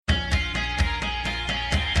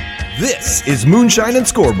This is Moonshine and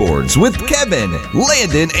Scoreboards with Kevin,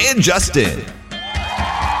 Landon, and Justin.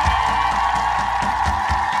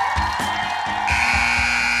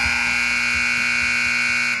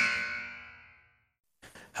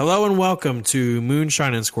 Hello and welcome to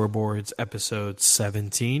Moonshine and Scoreboards, episode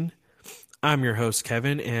 17. I'm your host,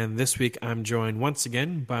 Kevin, and this week I'm joined once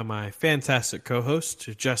again by my fantastic co-hosts,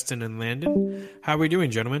 Justin and Landon. How are we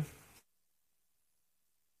doing, gentlemen?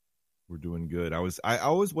 We're doing good. I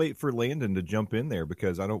always wait for Landon to jump in there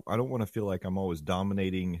because I don't want to feel like I'm always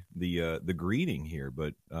dominating the greeting here.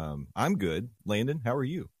 But I'm good. Landon, how are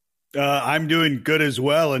you? I'm doing good as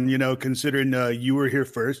well. And considering you were here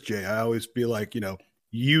first, Jay, I always feel like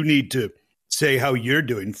you need to say how you're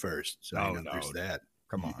doing first. So there's that.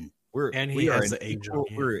 Come on, we're an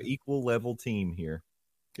equal level team here.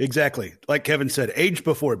 Exactly, like Kevin said, age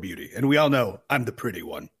before beauty, and we all know I'm the pretty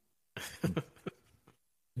one.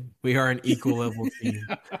 We are an equal level team.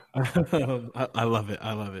 I love it.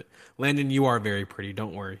 I love it. Landon, you are very pretty.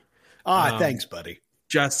 Don't worry. Thanks, buddy.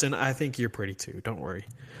 Justin, I think you're pretty too. Don't worry.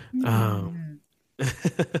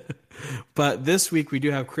 But this week we do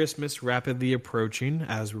have Christmas rapidly approaching.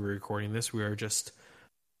 As we're recording this, we are just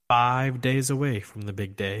 5 days away from the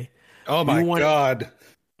big day. Oh my God.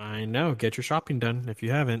 I know. Get your shopping done if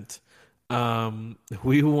you haven't.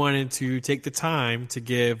 We wanted to take the time to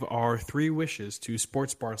give our 3 wishes to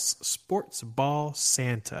Sports Ball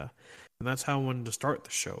Santa. And that's how I wanted to start the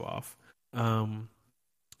show off.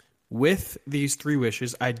 With these 3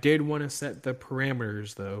 wishes, I did want to set the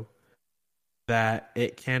parameters, though, that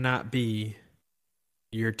it cannot be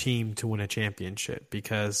your team to win a championship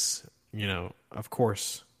because, of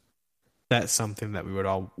course, that's something that we would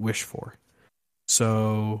all wish for.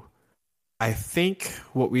 So I think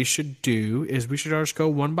what we should do is we should just go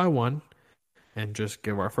one by one and just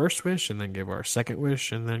give our first wish and then give our second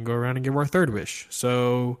wish and then go around and give our third wish.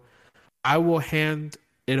 So I will hand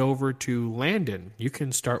it over to Landon. You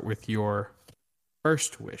can start with your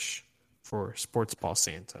first wish for Sports Ball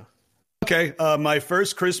Santa. Okay, my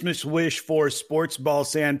first Christmas wish for Sports Ball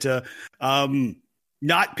Santa,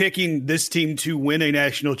 not picking this team to win a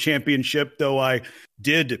national championship, though I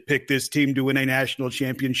did pick this team to win a national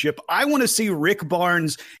championship. I want to see Rick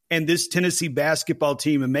Barnes and this Tennessee basketball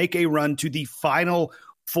team make a run to the Final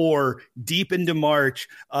Four deep into March.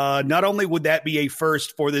 Not only would that be a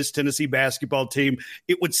first for this Tennessee basketball team,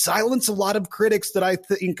 it would silence a lot of critics that I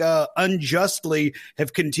think unjustly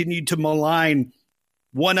have continued to malign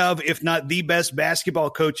one of, if not the best basketball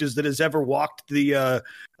coaches that has ever walked the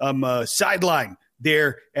sideline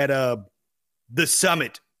there at the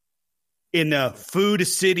Summit in Food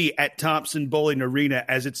City at Thompson Bowling Arena,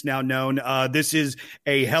 as it's now known. This is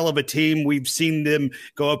a hell of a team. We've seen them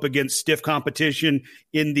go up against stiff competition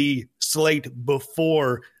in the slate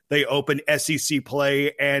before they open SEC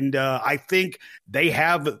play, and I think they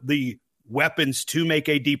have the weapons to make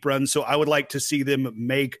a deep run, so I would like to see them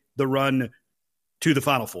make the run to the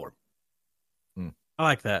Final Four. I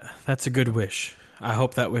like that. That's a good wish. I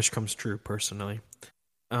hope that wish comes true, personally.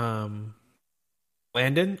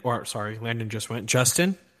 Landon just went.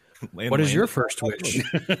 Justin, what is your first wish?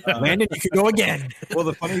 Landon, you can go again. Well,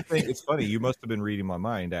 the funny thing, it's funny. You must have been reading my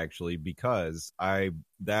mind, actually, because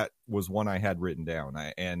that was one I had written down.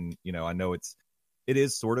 I know it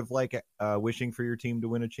is sort of like wishing for your team to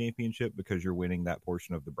win a championship because you're winning that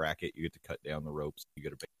portion of the bracket. You get to cut down the ropes. You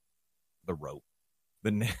get to the rope.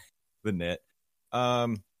 The net.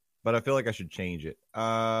 But I feel like I should change it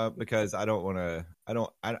because I don't want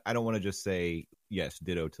to just say yes,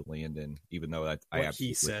 ditto to Landon, even though I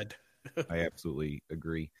absolutely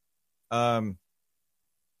agree. I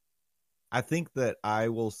think that I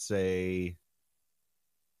will say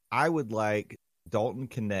I would like Dalton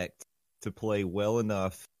Knecht to play well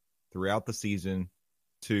enough throughout the season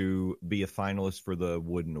to be a finalist for the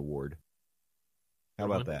Wooden Award. How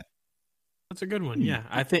about that? That's a good one. Yeah,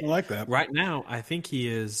 I think I like that. Right now, I think he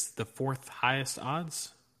is the 4th highest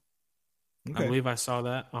odds. Okay. I believe I saw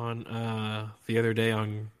that on the other day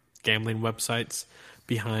on gambling websites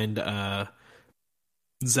behind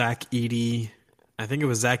Zach Edey. I think it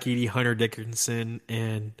was Zach Edey, Hunter Dickinson,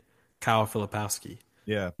 and Kyle Filipowski.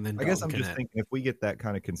 Yeah, I guess I'm just thinking if we get that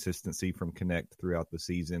kind of consistency from Knecht throughout the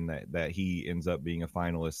season, that he ends up being a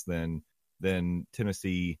finalist, then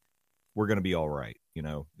Tennessee, we're going to be all right.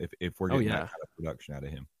 If we're getting that kind of production out of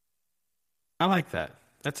him. I like that.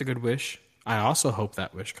 That's a good wish. I also hope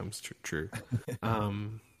that wish comes true.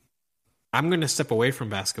 I'm going to step away from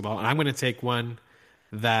basketball, and I'm going to take one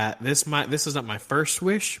that this is not my first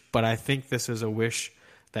wish, but I think this is a wish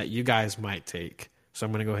that you guys might take. So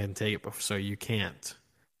I'm going to go ahead and take it so you can't.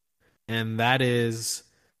 And that is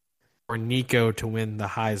for Nico to win the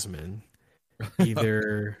Heisman,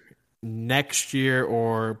 either next year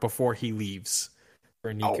or before he leaves,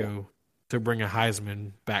 for Nico to bring a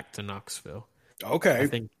Heisman back to Knoxville.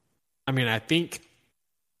 Okay. I think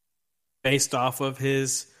based off of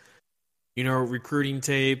his, recruiting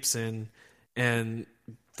tapes and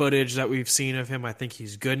footage that we've seen of him, I think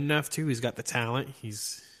he's good enough to. He's got the talent.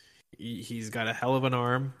 He's got a hell of an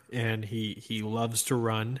arm, and he loves to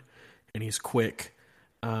run, and he's quick.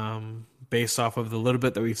 Based off of the little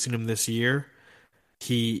bit that we've seen him this year,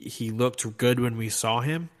 he looked good when we saw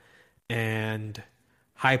him, and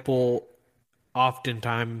Heupel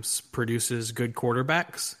oftentimes produces good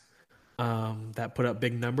quarterbacks that put up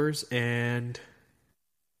big numbers, and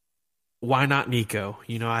why not Nico?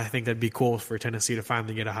 I think that'd be cool for Tennessee to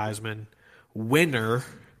finally get a Heisman winner.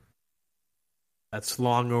 That's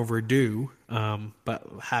long overdue, but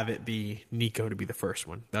have it be Nico to be the first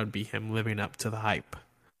one. That would be him living up to the hype.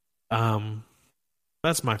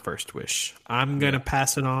 That's my first wish. I'm going to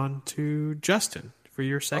pass it on to Justin for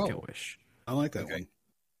your second wish. I like that one.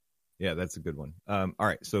 Yeah, that's a good one. All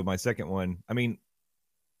right, so my second one,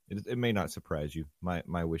 it may not surprise you.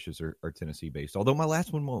 My wishes are Tennessee based, although my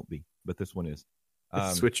last one won't be, but this one is.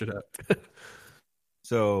 Switch it up.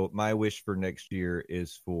 So my wish for next year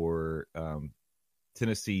is for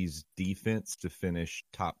Tennessee's defense to finish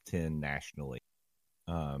top 10 nationally,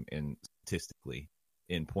 and statistically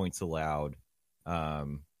in points allowed,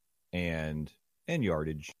 and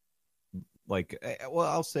yardage.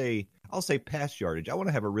 I'll say pass yardage. I want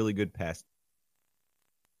to have a really good pass.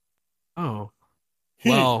 Oh,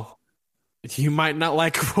 well, you might not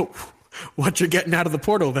like what you're getting out of the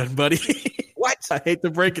portal then, buddy. What? I hate to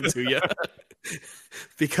break it to you.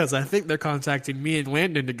 Because I think they're contacting me and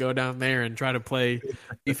Landon to go down there and try to play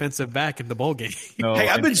defensive back in the bowl game. No, hey,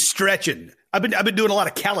 I've been stretching. I've been doing a lot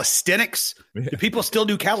of calisthenics. Do people still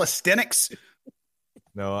do calisthenics?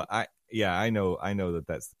 No, I know that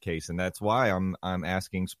that's the case, and that's why I'm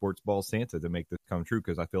asking Sports Ball Santa to make this come true,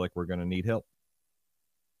 because I feel like we're going to need help.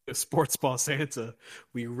 Sports Ball Santa,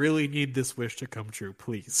 we really need this wish to come true,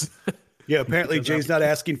 please. Yeah, apparently Jay's not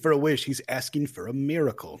asking for a wish. He's asking for a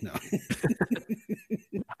miracle. No.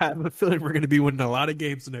 I have a feeling we're going to be winning a lot of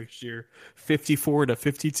games next year,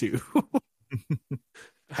 54-52.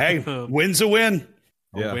 Hey, win's a win.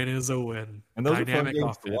 A win is a win. And those Dynamic are fun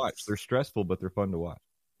games offense. to watch. They're stressful, but they're fun to watch.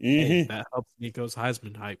 Hey, that helps Nico's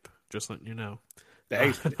Heisman hype, just letting you know.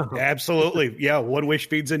 Hey, absolutely. Yeah, one wish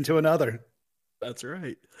feeds into another. That's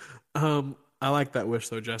right. I like that wish,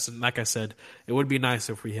 though, Justin. Like I said, it would be nice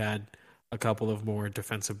if we had a couple of more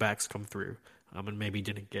defensive backs come through, and maybe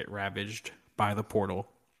didn't get ravaged by the portal.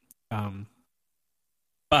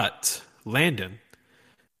 But Landon,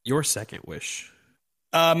 your second wish.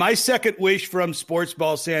 My second wish from Sports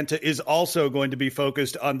Ball Santa is also going to be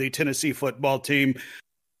focused on the Tennessee football team.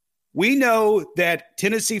 We know that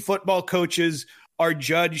Tennessee football coaches are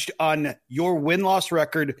judged on your win-loss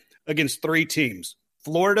record against three teams: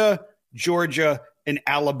 Florida, Georgia, and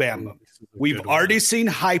Alabama. We've already seen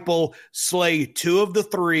Heupel slay two of the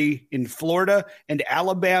three in Florida and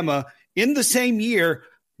Alabama in the same year.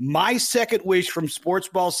 My second wish from Sports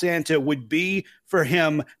Ball Santa would be for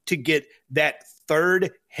him to get that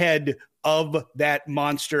third head of that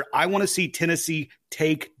monster. I want to see Tennessee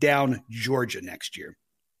take down Georgia next year.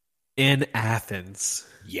 In Athens.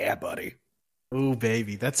 Yeah, buddy. Oh,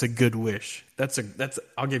 baby. That's a good wish.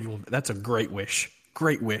 I'll give you one. That's a great wish.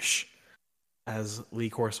 Great wish. As Lee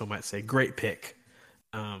Corso might say, great pick.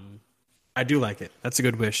 I do like it. That's a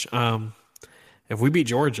good wish. If we beat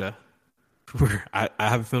Georgia, I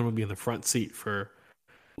have a feeling we'll be in the front seat for,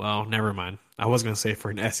 well, never mind. I was going to say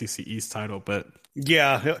for an SEC East title, but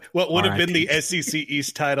yeah, what would have been the SEC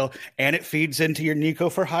East title, and it feeds into your Nico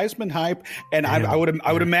for Heisman hype. And I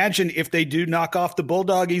would imagine if they do knock off the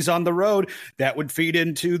Bulldoggies on the road, that would feed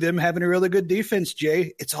into them having a really good defense.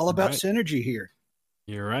 Jay, it's all about synergy here.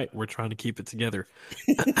 You're right. We're trying to keep it together.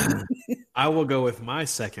 I will go with my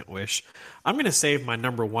second wish. I'm going to save my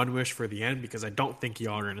number one wish for the end because I don't think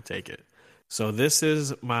y'all are going to take it. So this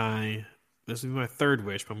is my third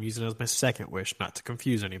wish, but I'm using it as my second wish, not to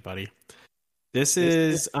confuse anybody. This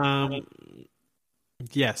is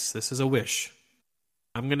yes, this is a wish.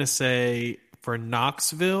 I'm going to say for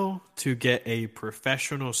Knoxville to get a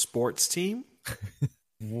professional sports team.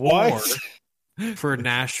 What? Or for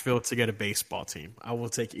Nashville to get a baseball team. I will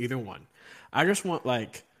take either one. I just want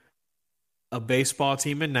like a baseball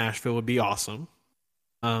team in Nashville would be awesome.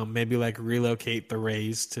 Maybe like relocate the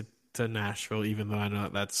Rays to Nashville, even though I know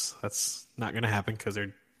that's not going to happen because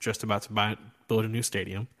they're just about to build a new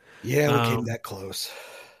stadium. Yeah, we came that close.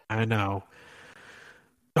 I know.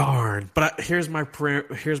 Darn. But here's my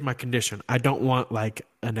condition. I don't want like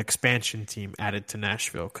an expansion team added to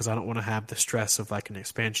Nashville because I don't want to have the stress of like an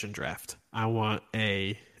expansion draft. I want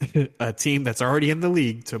a team that's already in the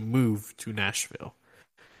league to move to Nashville.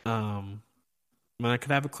 I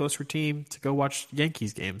could have a closer team to go watch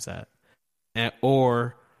Yankees games at.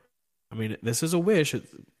 This is a wish. It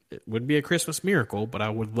would be a Christmas miracle, but I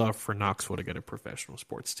would love for Knoxville to get a professional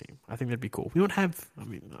sports team. I think that'd be cool. We don't have,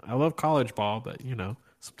 I love college ball, but,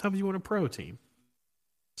 sometimes you want a pro team.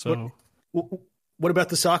 So, what about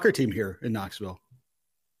the soccer team here in Knoxville?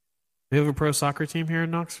 We have a pro soccer team here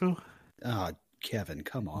in Knoxville? Oh, Kevin,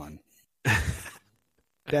 come on.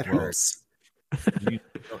 That hurts.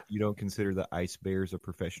 You don't consider the Ice Bears a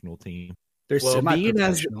professional team? They're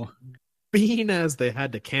semi-professional. Being as they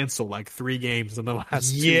had to cancel like 3 games in the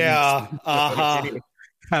last 2 weeks. Yeah.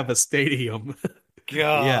 Have a stadium.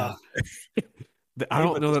 God. Yeah. I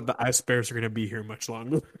don't know that the Ice Bears are going to be here much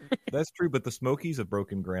longer. That's true, but the Smokies have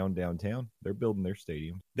broken ground downtown. They're building their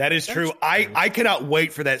stadium. That is true. I cannot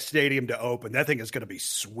wait for that stadium to open. That thing is going to be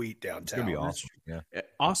sweet downtown. It's going to be awesome. Yeah.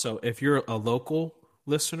 Also, if you're a local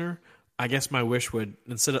listener, I guess my wish would,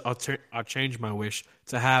 instead of, I'll change my wish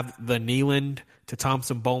to have the Neyland to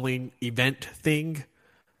Thompson Bowling event thing,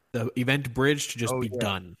 the event bridge to just be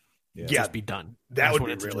done. Yeah. Just be done. That would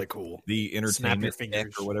be really cool. The entertainment deck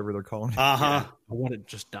or whatever they're calling it. Yeah, I want it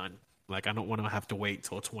just done. Like, I don't want to have to wait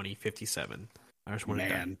till 2057. I just want it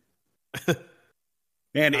done.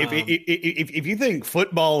 Man, if you think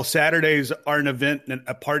football Saturdays are an event and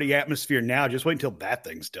a party atmosphere now, just wait until that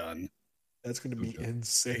thing's done. That's going to be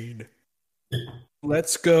insane.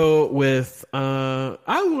 Let's go with you know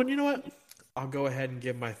what? I'll go ahead and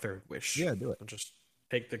give my third wish. Yeah, do it. I'll just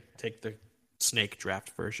take the snake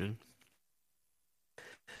draft version.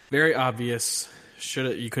 Very obvious.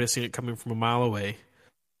 You could have seen it coming from a mile away.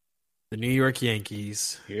 The New York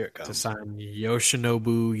Yankees Here it comes. to sign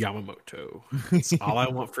Yoshinobu Yamamoto. That's all I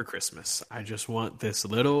want for Christmas. I just want this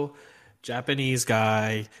little Japanese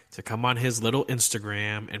guy to come on his little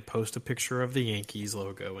Instagram and post a picture of the Yankees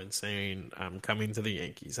logo and saying, "I'm coming to the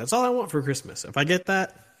Yankees." That's all I want for Christmas. If I get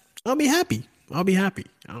that, I'll be happy. I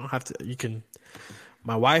don't have to.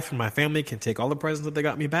 My wife and my family can take all the presents that they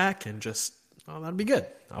got me back and just, that'll be good.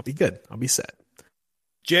 I'll be good. I'll be set.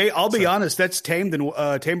 Jay, I'll be honest. That's tamer than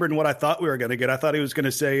what I thought we were going to get. I thought he was going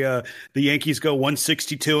to say the Yankees go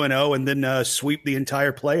 162-0 and then sweep the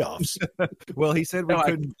entire playoffs. Well, he said we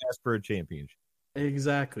couldn't ask for a championship.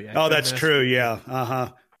 Exactly. That's true. Yeah.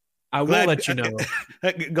 I will let you know.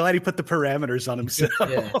 Glad he put the parameters on himself.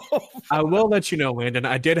 Yeah. I will let you know, Landon.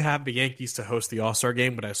 I did have the Yankees to host the All-Star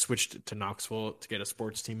game, but I switched it to Knoxville to get a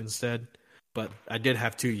sports team instead. But I did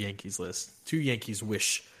have 2 Yankees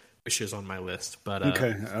wishes on my list. But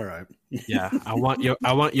okay, all right. Yeah, I want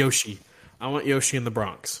Yoshi. I want Yoshi in the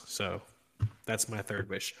Bronx. So that's my third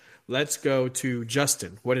wish. Let's go to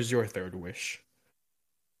Justin. What is your third wish?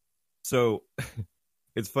 So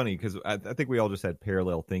it's funny because I think we all just had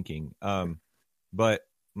parallel thinking. But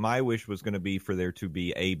my wish was going to be for there to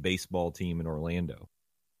be a baseball team in Orlando.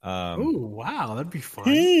 Oh, wow. That'd be fun.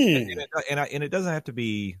 And it doesn't have to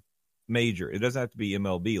be major. It doesn't have to be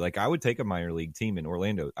MLB. Like, I would take a minor league team in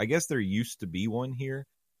Orlando. I guess there used to be one here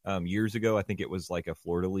years ago. I think it was like a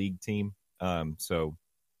Florida League team. So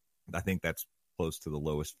I think that's close to the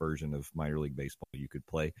lowest version of minor league baseball you could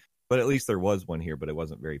play. But at least there was one here, but it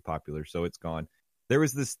wasn't very popular, so it's gone. There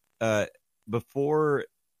was this before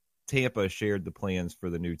Tampa shared the plans for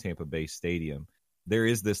the new Tampa Bay Stadium. There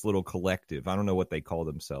is this little collective. I don't know what they call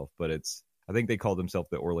themselves, but I think they call themselves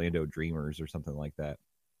the Orlando Dreamers or something like that.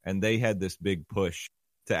 And they had this big push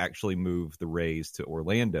to actually move the Rays to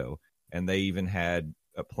Orlando. And they even had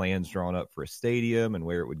plans drawn up for a stadium and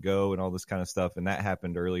where it would go and all this kind of stuff. And that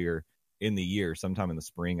happened earlier in the year, sometime in the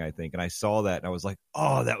spring, I think. And I saw that and I was like,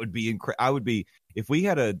 oh, that would be incredible. If we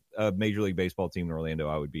had a Major League Baseball team in Orlando,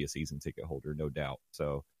 I would be a season ticket holder, no doubt.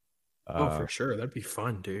 So, for sure. That'd be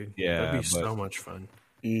fun, dude. Yeah. That'd be so much fun.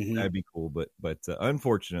 Mm-hmm. That'd be cool. But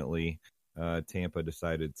unfortunately, Tampa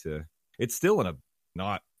decided it's still in a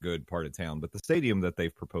not good part of town, but the stadium that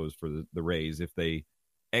they've proposed for the Rays, if they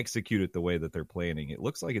execute it the way that they're planning, it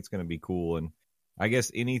looks like it's going to be cool. And I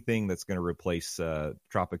guess anything that's going to replace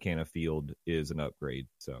Tropicana Field is an upgrade.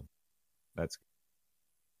 So that's good.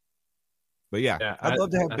 But yeah, I'd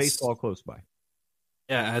love to have baseball close by.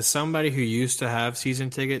 Yeah, as somebody who used to have season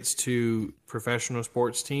tickets to professional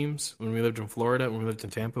sports teams, when we lived in Florida, when we lived in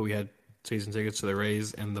Tampa, we had season tickets to the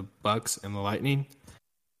Rays and the Bucks and the Lightning.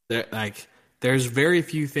 There's very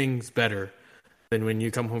few things better than when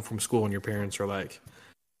you come home from school and your parents are like,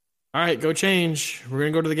 all right, go change. We're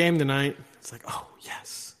going to go to the game tonight. It's like, oh,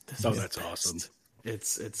 yes. That's awesome.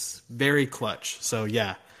 It's very clutch. So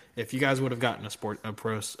yeah, if you guys would have gotten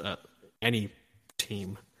any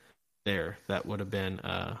team there, that would have been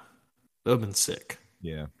sick.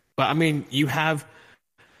 Yeah. But I mean, you have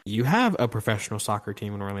a professional soccer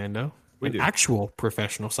team in Orlando. An actual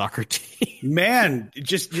professional soccer team. Man,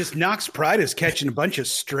 just Knox Pride is catching a bunch of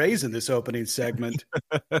strays in this opening segment.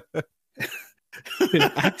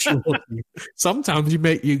 Actual team. Sometimes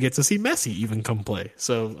you get to see Messi even come play.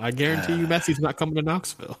 So I guarantee you Messi's not coming to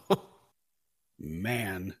Knoxville.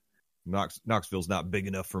 Man. Knoxville's not big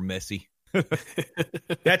enough for Messi.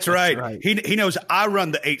 That's right. He knows I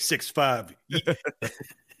run the 865.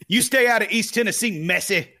 You stay out of East Tennessee,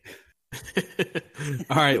 Messi.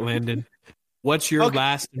 All right, Landon. What's your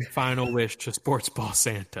last and final wish to Sports Ball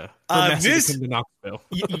Santa? For Messi to come to Knoxville.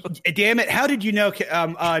 Damn it. How did you know?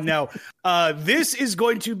 No. This is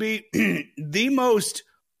going to be the most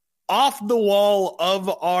off the wall of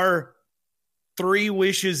our 3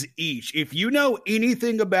 wishes each. If you know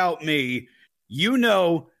anything about me, you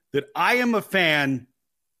know that I am a fan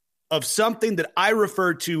of something that I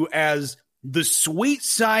refer to as the sweet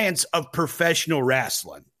science of professional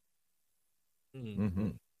wrestling. Mm-hmm.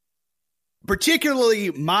 Particularly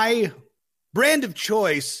my brand of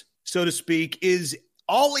choice, so to speak, is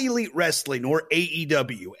All Elite Wrestling, or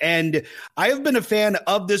AEW. And I have been a fan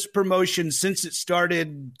of this promotion since it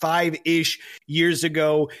started 5-ish years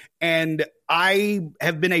ago. And I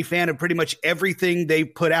have been a fan of pretty much everything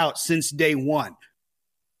they've put out since day one.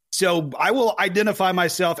 So I will identify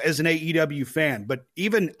myself as an AEW fan. But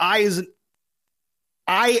even I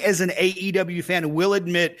as an AEW fan will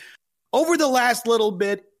admit, over the last little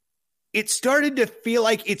bit, it started to feel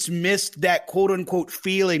like it's missed that quote-unquote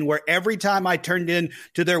feeling where every time I turned in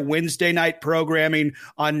to their Wednesday night programming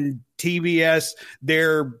on TBS,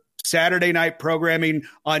 their Saturday night programming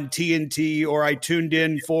on TNT, or I tuned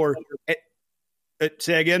in for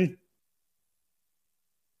say again?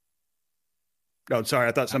 Oh, sorry.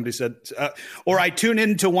 I thought somebody said or I tuned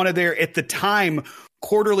into one of their, at the time,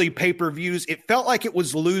 quarterly pay-per-views. It felt like it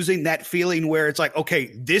was losing that feeling where it's like,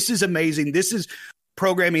 okay, this is amazing. This is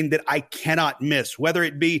programming that I cannot miss, whether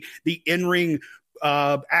it be the in-ring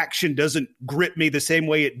action doesn't grip me the same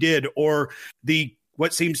way it did, or the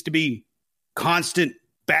what seems to be constant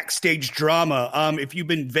backstage drama. If you've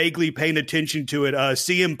been vaguely paying attention to it,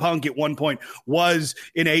 CM Punk at one point was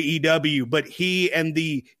in AEW, but he and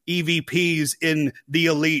the EVPs in the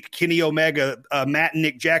Elite, Kenny Omega, Matt and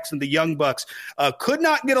Nick Jackson, the Young Bucks, could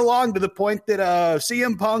not get along to the point that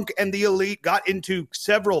CM Punk and the Elite got into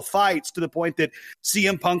several fights to the point that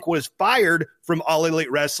CM Punk was fired from All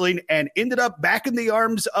Elite Wrestling and ended up back in the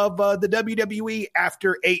arms of the WWE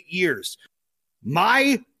after 8 years.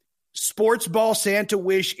 My Sports Ball Santa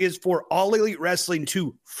wish is for All Elite Wrestling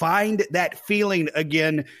to find that feeling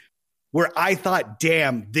again where I thought,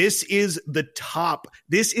 damn, this is the top.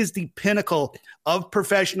 This is the pinnacle of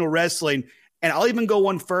professional wrestling. And I'll even go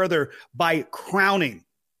one further by crowning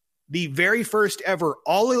the very first ever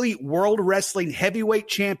All Elite World Wrestling Heavyweight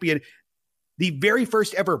Champion, the very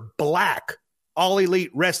first ever Black All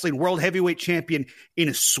Elite Wrestling World Heavyweight Champion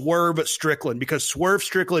in Swerve Strickland, because Swerve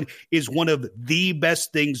Strickland is one of the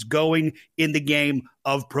best things going in the game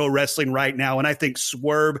of pro wrestling right now. And I think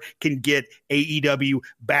Swerve can get AEW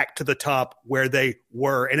back to the top where they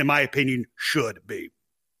were, and in my opinion, should be.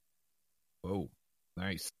 Oh,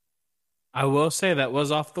 nice. I will say that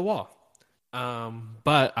was off the wall.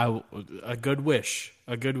 But a good wish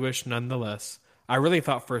nonetheless. I really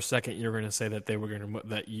thought for a second you were going to say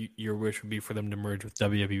that your wish would be for them to merge with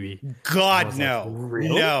WWE. God, no. Like, really?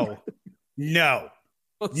 No.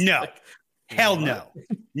 Like, hell no.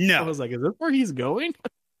 No. I was like, is this where he's going?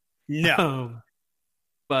 No.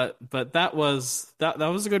 But that was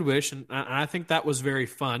a good wish, and I think that was very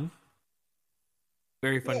fun.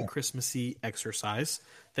 Very fun, Christmassy exercise.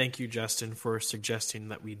 Thank you, Justin, for suggesting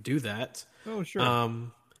that we do that. Oh, sure.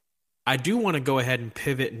 I do want to go ahead and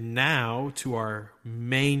pivot now to our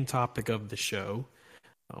main topic of the show.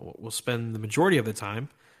 What we'll spend the majority of the time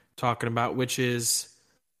talking about, which is,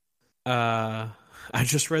 I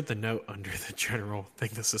just read the note under the general thing.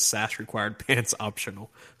 This is SAS required, pants optional.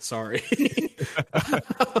 Sorry. If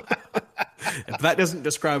that doesn't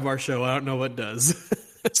describe our show, I don't know what does.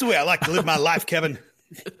 That's the way I like to live my life, Kevin.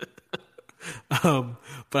 But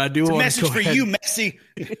I do want a message for you, Messi.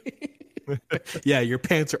 Yeah, your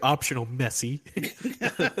pants are optional, Messi.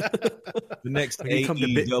 The next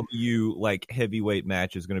AEW like heavyweight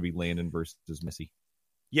match is going to be Landon versus Messi.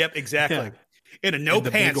 Yep, exactly. Yeah. In a no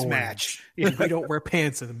pants match. Yeah, we don't wear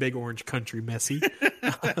pants in the big orange country, Messi.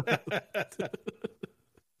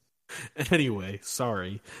 Anyway,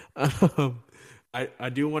 sorry. I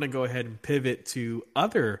do want to go ahead and pivot to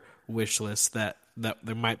other wish lists that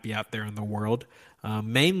there might be out there in the world,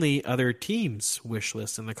 mainly other teams' wish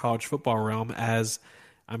lists in the college football realm, as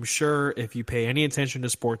I'm sure if you pay any attention to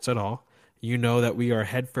sports at all, you know that we are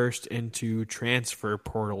headfirst into transfer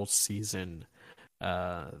portal season,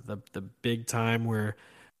 the big time where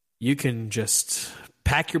you can just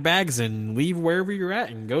pack your bags and leave wherever you're at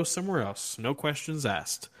and go somewhere else. No questions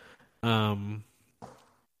asked. Now,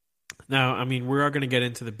 I mean, we are going to get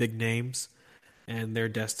into the big names and their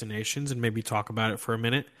destinations and maybe talk about it for a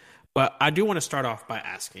minute. But I do want to start off by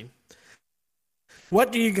asking,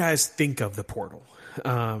 what do you guys think of the portal?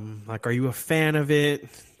 Like, are you a fan of it?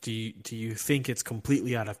 Do you think it's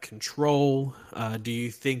completely out of control? Do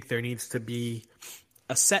you think there needs to be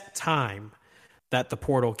a set time that the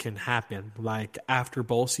portal can happen, like after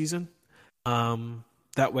bowl season?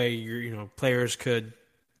 That way, players could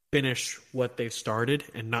finish what they've started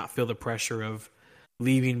and not feel the pressure of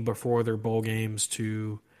leaving before their bowl games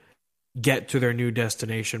to get to their new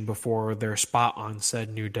destination before their spot on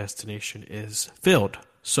said new destination is filled.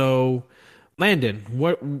 So, Landon,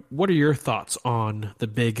 what are your thoughts on the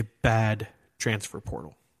big bad transfer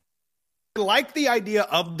portal? I like the idea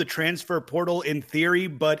of the transfer portal in theory,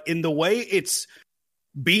 but in the way it's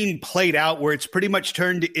being played out, where it's pretty much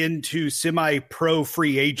turned into semi-pro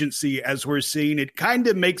free agency as we're seeing, it kind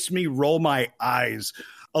of makes me roll my eyes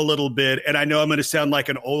a little bit. And I know I'm going to sound like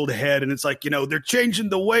an old head, and it's like, they're changing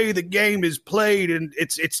the way the game is played, and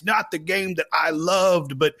it's not the game that I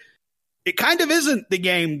loved, but it kind of isn't the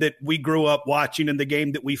game that we grew up watching and the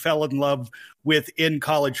game that we fell in love with in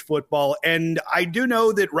college football. And I do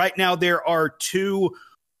know that right now there are two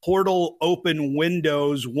portal open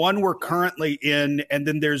windows. One we're currently in, and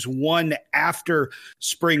then there's one after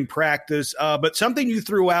spring practice. But something you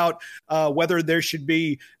threw out, whether there should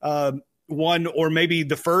be one or maybe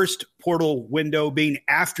the first portal window being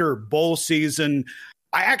after bowl season,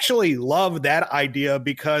 I actually love that idea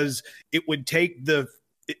because it would take the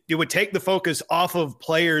focus off of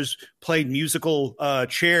players playing musical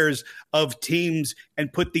chairs of teams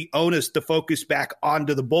and put the onus, the focus back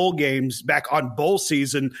onto the bowl games, back on bowl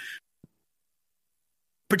season,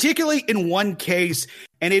 particularly in one case.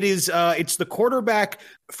 And it's the quarterback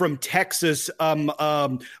from Texas,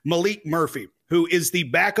 Malik Murphy, who is the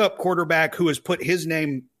backup quarterback who has put his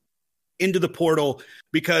name into the portal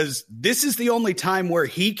because this is the only time where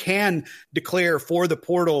he can declare for the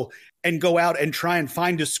portal and go out and try and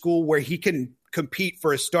find a school where he can compete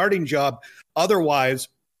for a starting job. Otherwise,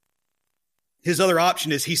 his other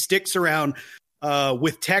option is he sticks around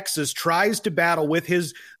with Texas, tries to battle with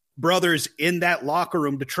his brothers in that locker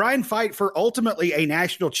room to try and fight for ultimately a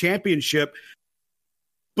national championship.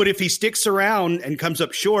 But if he sticks around and comes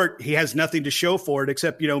up short, he has nothing to show for it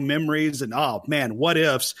except, memories and, oh, man, what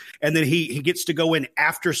ifs. And then he gets to go in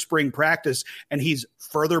after spring practice, and he's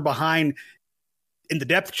further behind in the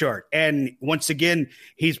depth chart. And once again,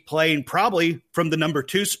 he's playing probably from the number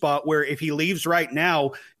 2 spot, where if he leaves right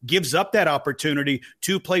now, gives up that opportunity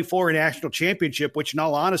to play for a national championship, which in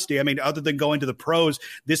all honesty, I mean, other than going to the pros,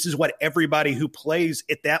 this is what everybody who plays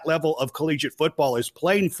at that level of collegiate football is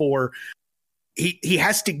playing for. He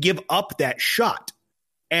has to give up that shot.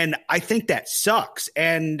 And I think that sucks.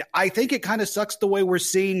 And I think it kind of sucks the way we're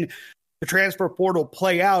seeing the transfer portal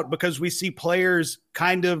play out, because we see players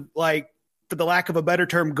kind of like, for the lack of a better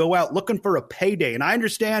term, go out looking for a payday. And I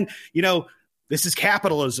understand, this is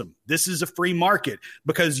capitalism. This is a free market,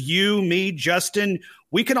 because you, me, Justin,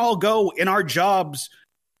 we can all go in our jobs.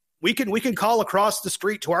 We can call across the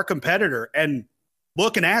street to our competitor and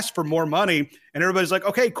look and ask for more money. And everybody's like,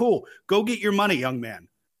 okay, cool. Go get your money, young man.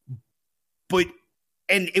 And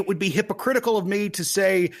it would be hypocritical of me to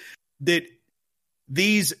say that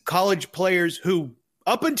these college players who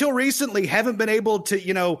up until recently haven't been able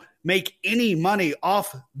to, make any money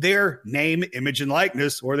off their name, image, and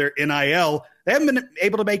likeness, or their NIL. They haven't been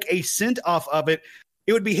able to make a cent off of it.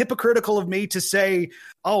 It would be hypocritical of me to say,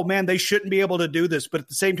 oh, man, they shouldn't be able to do this. But at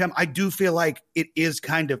the same time, I do feel like it is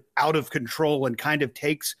kind of out of control and kind of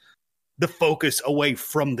takes the focus away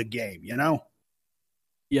from the game,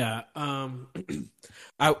 Yeah.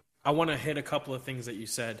 I want to hit a couple of things that you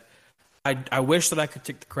said. I wish that I could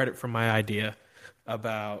take the credit for my idea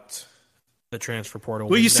about the transfer portal.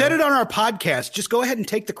 Well, you said it on our podcast. Just go ahead and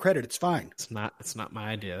take the credit. It's fine. It's not my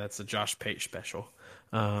idea. That's a Josh Pate special.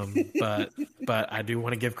 But I do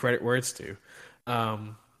want to give credit where it's due.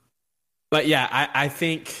 But yeah, I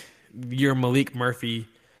think your Malik Murphy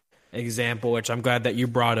example, which I'm glad that you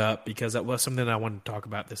brought up, because that was something I wanted to talk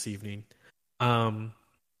about this evening. That's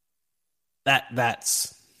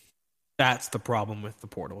the problem with the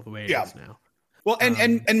portal the way it is now. Well,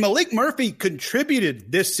 and Malik Murphy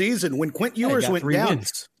contributed this season when Quint Ewers went down.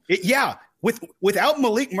 Without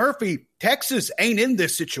Malik Murphy, Texas ain't in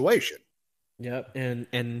this situation. Yep,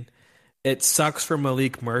 and it sucks for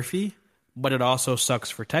Malik Murphy, but it also sucks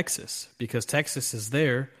for Texas because Texas is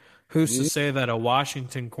there. Who's to say that a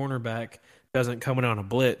Washington cornerback doesn't come in on a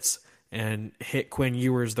blitz and hit Quinn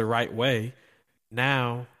Ewers the right way?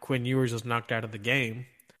 Now Quinn Ewers is knocked out of the game,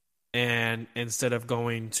 and instead of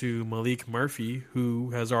going to Malik Murphy,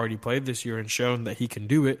 who has already played this year and shown that he can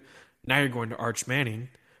do it, now you're going to Arch Manning,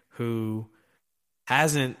 who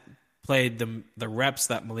hasn't played the reps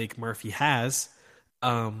that Malik Murphy has.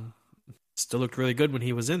 Still looked really good when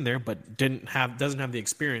he was in there, but doesn't have the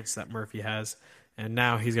experience that Murphy has. And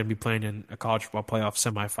now he's going to be playing in a college football playoff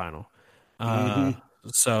semifinal.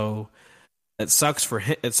 So it sucks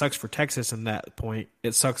for Texas in that point.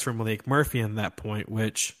 It sucks for Malik Murphy in that point,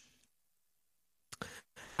 which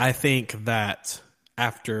I think that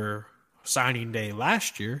after signing day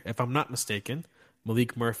last year, if I'm not mistaken,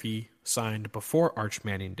 Malik Murphy signed before Arch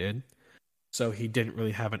Manning did. So he didn't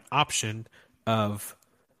really have an option of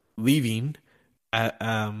leaving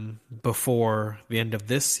before the end of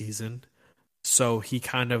this season. So he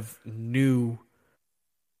kind of knew.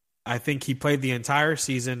 I think he played the entire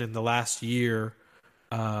season in the last year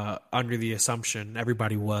under the assumption,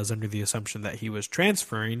 everybody was under the assumption that he was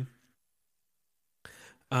transferring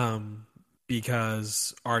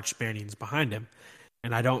because Arch Manning's behind him.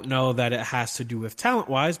 And I don't know that it has to do with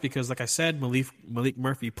talent-wise because, like I said, Malik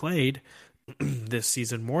Murphy played this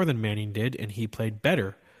season more than Manning did, and he played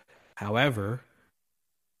better. However,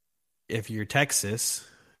 if you're Texas,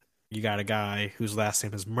 you got a guy whose last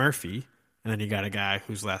name is Murphy, and then you got a guy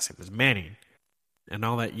whose last name is Manning. And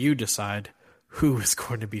I'll let you decide who is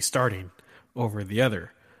going to be starting over the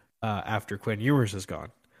other after Quinn Ewers is gone.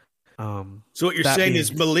 So what you're saying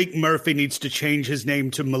is Malik Murphy needs to change his name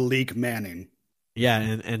to Malik Manning. Yeah,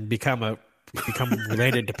 and become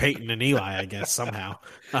related to Peyton and Eli, I guess, somehow.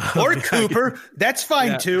 Or Cooper. That's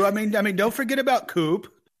fine, too. I mean, don't forget about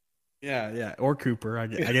Coop. Yeah. Or Cooper. I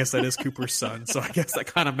guess that is Cooper's son, so I guess that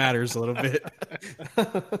kind of matters a little bit.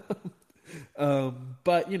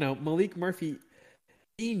 But, Malik Murphy,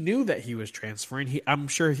 he knew that he was transferring. I'm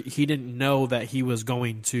sure he didn't know that he was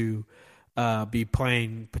going to be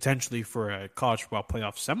playing potentially for a college football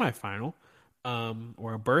playoff semifinal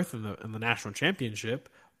or a berth in the national championship.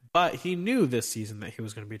 But he knew this season that he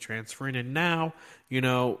was going to be transferring. And now,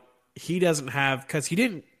 he doesn't have – because he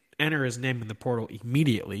didn't enter his name in the portal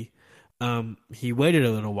immediately. He waited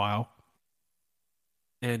a little while.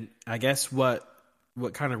 And I guess what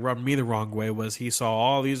kind of rubbed me the wrong way was he saw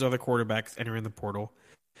all these other quarterbacks entering the portal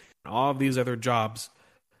and all of these other jobs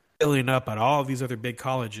filling up at all of these other big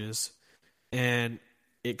colleges. And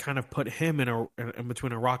it kind of put him in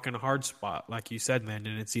between a rock and a hard spot, like you said, man.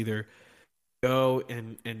 And it's either go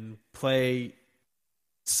and play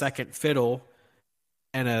second fiddle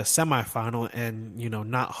in a semifinal and,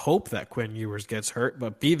 not hope that Quinn Ewers gets hurt,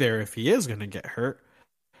 but be there if he is going to get hurt.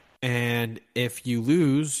 And if you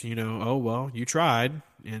lose, oh, well, you tried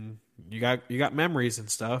and you got memories and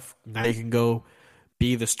stuff. Now you can go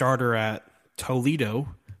be the starter at Toledo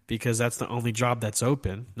because that's the only job that's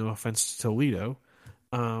open. No offense to Toledo.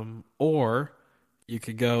 Or you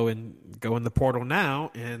could go in the portal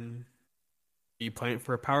now and be playing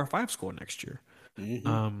for a Power 5 school next year.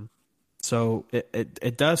 Mm-hmm. So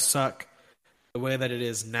it does suck the way that it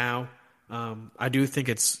is now. I do think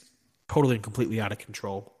it's totally and completely out of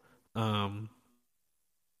control. The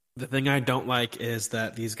thing I don't like is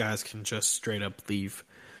that these guys can just straight up leave.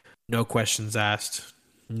 No questions asked.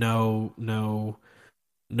 No,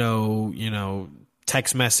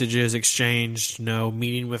 text messages exchanged, no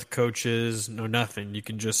meeting with coaches, no nothing. You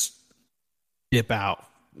can just dip out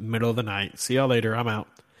middle of the night. See y'all later. I'm out.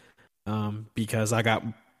 Because I got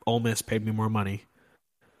Ole Miss paid me more money.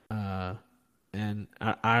 And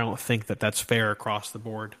I don't think that that's fair across the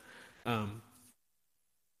board.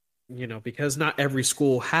 Because not every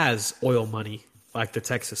school has oil money like the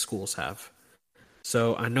Texas schools have.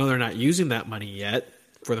 So I know they're not using that money yet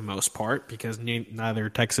for the most part because neither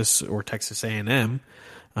Texas or Texas A&M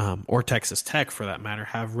or Texas Tech, for that matter,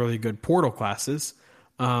 have really good portal classes.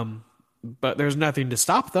 But there's nothing to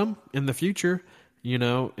stop them in the future,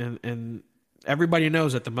 and everybody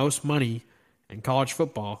knows that the most money in college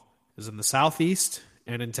football is in the Southeast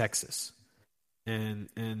and in Texas.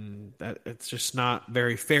 And that it's just not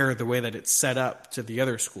very fair the way that it's set up to the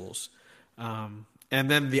other schools. And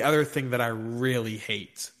then the other thing that I really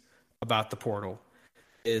hate about the portal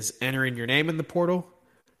is entering your name in the portal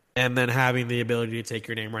and then having the ability to take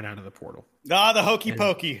your name right out of the portal. The hokey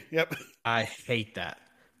pokey. Yep. I hate that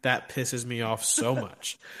That pisses me off so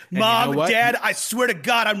much. And Mom, you know what? Dad, I swear to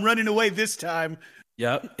God, I'm running away this time.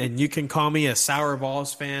 Yep. And you can call me a sour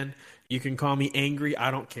balls fan. You can call me angry. I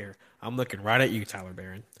don't care. I'm looking right at you, Tyler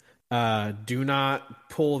Barron. Do not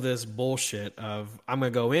pull this bullshit of I'm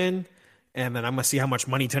going to go in and then I'm going to see how much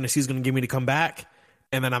money Tennessee's going to give me to come back.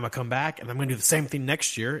 And then I'm going to come back and I'm going to do the same thing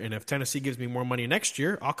next year. And if Tennessee gives me more money next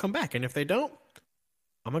year, I'll come back. And if they don't,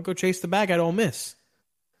 I'm going to go chase the bag at Ole Miss.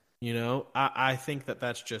 You know, I think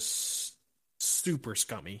that's just super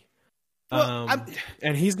scummy. Well,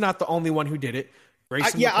 and he's not the only one who did it.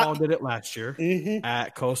 Grayson McCall did it last year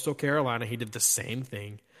at Coastal Carolina. He did the same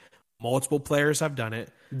thing. Multiple players have done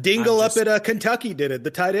it. Dingle up at Kentucky did it,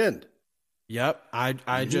 the tight end. Yep.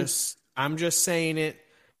 I'm just saying it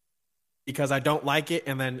because I don't like it,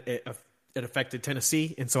 and then it affected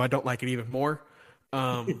Tennessee, and so I don't like it even more.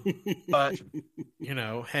 But, you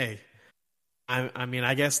know, hey, I mean,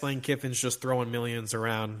 I guess Lane Kiffin's just throwing millions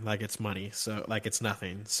around like it's money, so like it's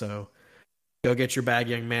nothing. So go get your bag,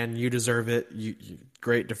 young man. You deserve it. You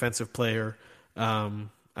great defensive player. I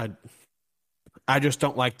just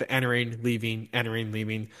don't like the entering, leaving,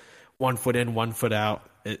 1 foot in, 1 foot out.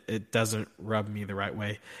 It doesn't rub me the right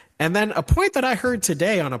way. And then a point that I heard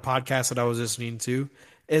today on a podcast that I was listening to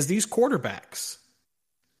is these quarterbacks.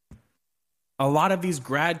 A lot of these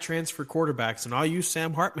grad transfer quarterbacks, and I'll use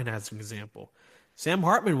Sam Hartman as an example. Sam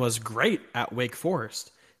Hartman was great at Wake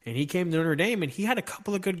Forest, and he came to Notre Dame, and he had a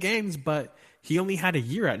couple of good games, but he only had a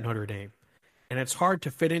year at Notre Dame. And it's hard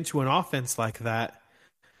to fit into an offense like that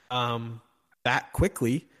that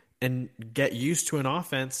quickly and get used to an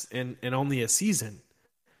offense in only a season.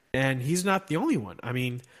 And he's not the only one. I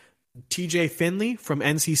mean, TJ Finley from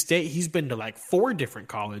NC State, he's been to like 4 different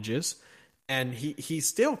colleges, and he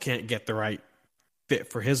still can't get the right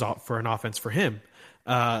fit for an offense for him.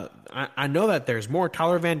 I know that there's more.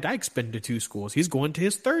 Tyler Van Dyke's been to 2 schools. He's going to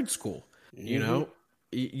his 3rd school. You know,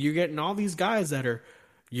 you're getting all these guys that are,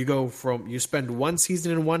 you spend 1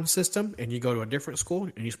 season in one system and you go to a different school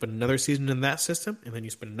and you spend another season in that system and then you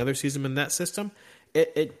spend another season in that system.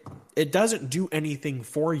 It doesn't do anything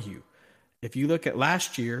for you. If you look at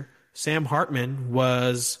last year, Sam Hartman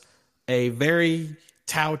was a very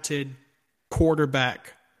touted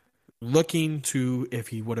quarterback looking to, if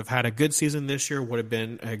he would have had a good season this year, would have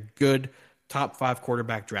been a good top 5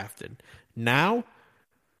 quarterback drafted. Now,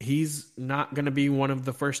 he's not going to be one of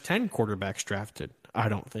the first 10 quarterbacks drafted, I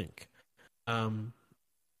don't think.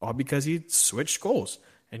 All because he switched schools.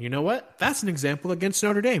 And you know what? That's an example against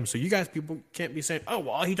Notre Dame. So you guys, people can't be saying, oh,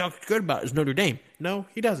 well, all he talked good about is Notre Dame. No,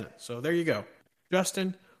 he doesn't. So there you go.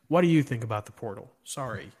 Justin, what do you think about the portal?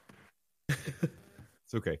 Sorry.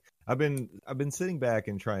 It's okay. I've been sitting back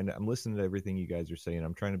and I'm listening to everything you guys are saying.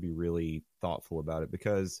 I'm trying to be really thoughtful about it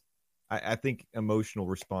because I think emotional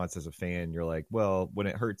response as a fan, you're like, well, when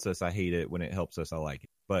it hurts us, I hate it. When it helps us, I like it.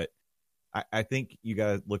 But I think you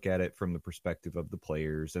got to look at it from the perspective of the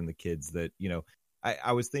players and the kids that, you know,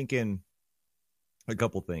 I was thinking a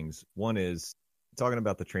couple things. One is talking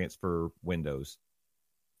about the transfer windows.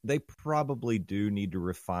 They probably do need to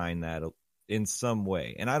refine that in some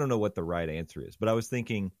way. And I don't know what the right answer is, but I was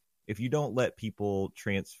thinking if you don't let people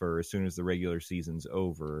transfer as soon as the regular season's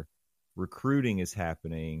over, recruiting is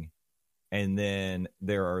happening, and then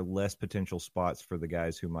there are less potential spots for the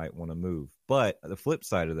guys who might want to move. But the flip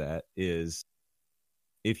side of that is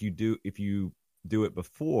if you do it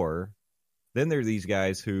before, then there are these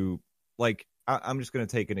guys who, like, I'm just going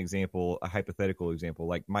to take an example, a hypothetical example,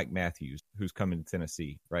 like Mike Matthews, who's coming to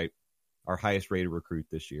Tennessee, right? Our highest rated recruit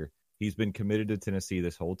this year. He's been committed to Tennessee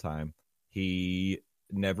this whole time. He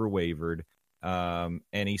never wavered. And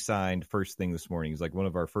he signed first thing this morning. He's like one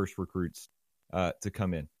of our first recruits to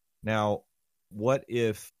come in. Now, what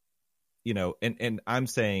if, you know, and I'm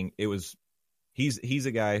saying he's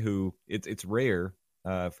a guy who it's rare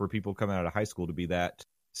for people coming out of high school to be that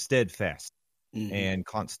steadfast and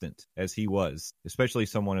constant as he was, especially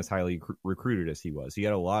someone as highly recruited as he was. He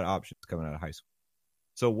had a lot of options coming out of high school.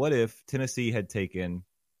 So what if Tennessee had taken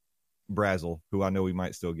Brazel, who I know we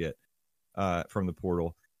might still get from the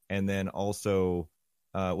portal, and then also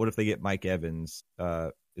what if they get Mike Evans?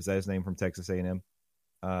 Is that his name, from Texas A&M?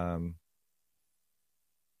 Am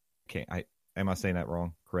I saying that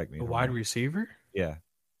wrong? Correct me. A wide receiver? Yeah.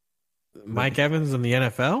 Mike Evans in the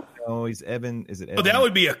NFL? No, he's Evan. Is it Evan? Oh, that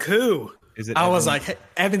would be a coup. Is it? I Evan? was like, hey,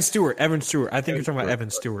 Evan Stewart. I think you're talking about Evan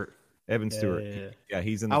Stewart. Evan Stewart. Yeah,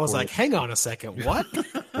 he's in the I was portal. like, hang on a second. What?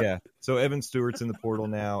 Yeah. So Evan Stewart's in the portal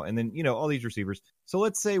now, and then, you know, all these receivers. So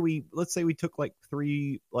let's say we took like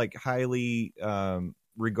 3 like highly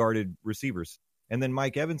regarded receivers, and then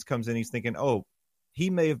Mike Evans comes in. He's thinking, oh, he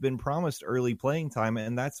may have been promised early playing time,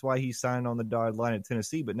 and that's why he signed on the dotted line at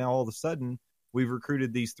Tennessee. But now all of a sudden, we've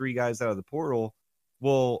recruited these 3 guys out of the portal.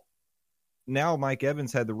 Well, now Mike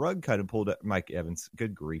Evans had the rug kind of pulled out. Mike Evans,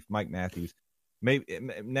 good grief, Mike Matthews. Maybe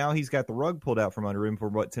now he's got the rug pulled out from under him for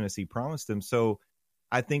what Tennessee promised him. So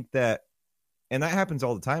I think that, and that happens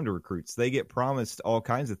all the time to recruits. They get promised all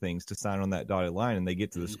kinds of things to sign on that dotted line, and they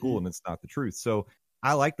get to the school and it's not the truth. So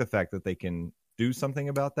I like the fact that they can do something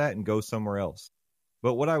about that and go somewhere else.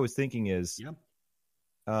 But what I was thinking is,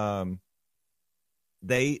 it's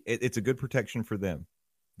a good protection for them,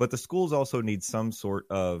 but the schools also need some sort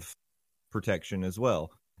of protection as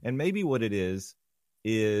well. And maybe what it is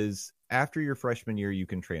after your freshman year, you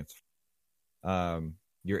can transfer.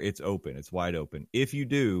 It's open, it's wide open. If you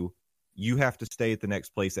do, you have to stay at the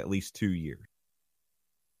next place at least 2 years.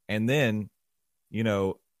 And then,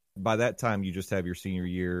 by that time you just have your senior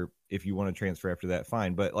year. If you want to transfer after that,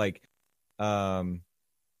 fine. But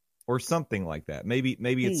or something like that. Maybe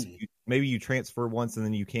you transfer once and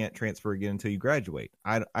then you can't transfer again until you graduate.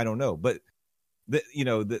 I don't know. But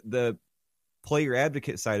the player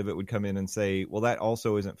advocate side of it would come in and say, well, that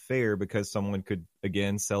also isn't fair because someone could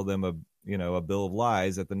again sell them a bill of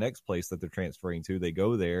lies at the next place that they're transferring to. They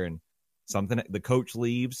go there and the coach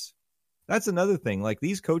leaves. That's another thing. Like,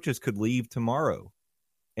 these coaches could leave tomorrow,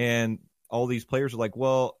 and all these players are like,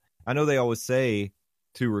 well, I know they always say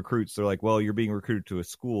to recruits, they're like, well, you're being recruited to a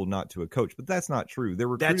school, not to a coach. But that's not true. They're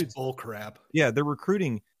recruited. That's bull crap. Yeah, they're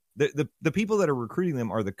recruiting. The people that are recruiting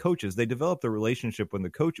them are the coaches. They develop the relationship with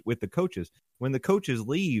the coaches. When the coaches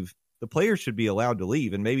leave, the players should be allowed to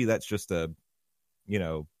leave. And maybe that's just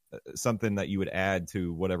something that you would add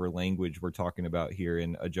to whatever language we're talking about here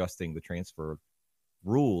in adjusting the transfer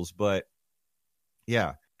rules. But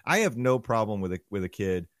yeah, I have no problem with a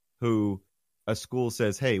kid who a school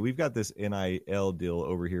says, hey, we've got this NIL deal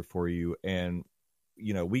over here for you, and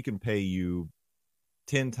we can pay you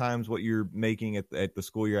 10 times what you're making at the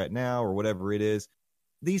school you're at now, or whatever it is.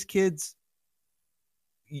 These kids,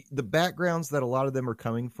 the backgrounds that a lot of them are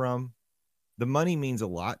coming from, the money means a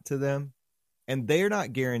lot to them, and they're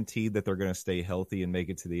not guaranteed that they're going to stay healthy and make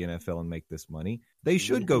it to the NFL and make this money. They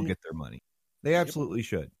should go get their money. They absolutely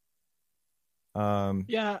should.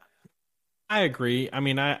 Yeah, I agree. I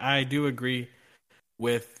mean, I do agree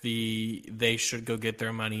with they should go get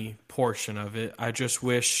their money portion of it. I just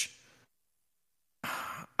wish,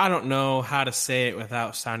 I don't know how to say it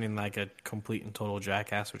without sounding like a complete and total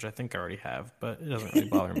jackass, which I think I already have, but it doesn't really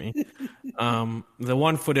bother me. The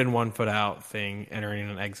 1 foot in, 1 foot out thing, entering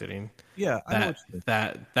and exiting. Yeah,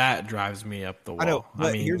 that drives me up the wall. I know,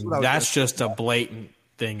 but here's what that's just a blatant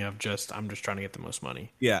thing of I'm just trying to get the most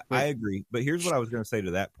money. Yeah, I agree. But here's what I was going to say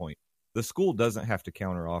to that point. The school doesn't have to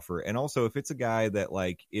counter offer. And also, if it's a guy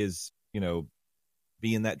that is,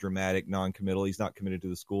 being that dramatic, non-committal, he's not committed to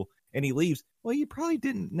the school, and he leaves, well, you probably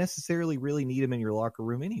didn't necessarily really need him in your locker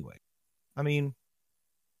room anyway. I mean,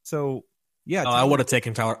 so yeah. I would have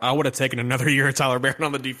taken Tyler. I would have taken another year of Tyler Barron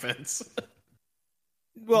on the defense.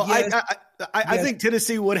 Well, yes. I think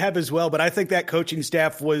Tennessee would have as well, but I think that coaching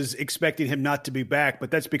staff was expecting him not to be back,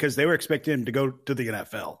 but that's because they were expecting him to go to the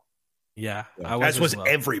NFL. Yeah, as was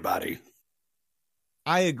everybody.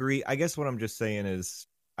 I agree. I guess what I'm just saying is,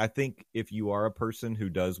 I think if you are a person who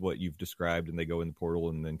does what you've described and they go in the portal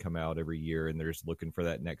and then come out every year and they're just looking for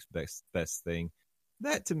that next best thing,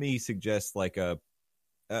 that to me suggests like a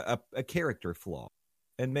character flaw,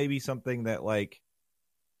 and maybe something that, like,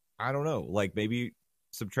 I don't know, like maybe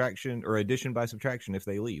subtraction or addition by subtraction if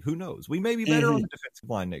they leave. Who knows? We may be better on the defensive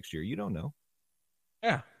line next year. You don't know.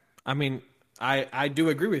 Yeah. I mean, I do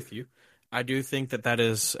agree with you. I do think that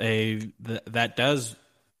is that does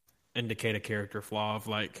indicate a character flaw of,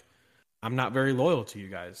 like, I'm not very loyal to you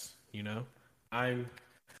guys. I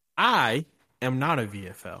am not a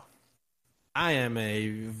VFL. I am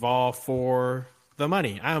a Vol for the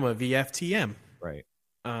money. I am a VFTM. Right.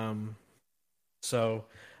 So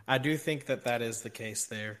I do think that is the case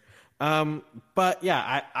there. But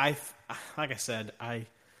yeah, I like I said,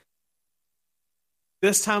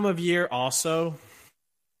 this time of year also,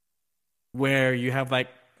 where you have, like,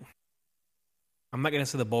 I'm not going to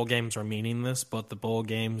say the bowl games are meaningless, but the bowl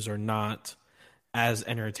games are not as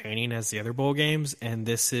entertaining as the other bowl games. And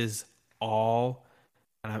this is all,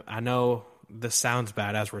 I know this sounds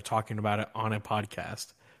bad as we're talking about it on a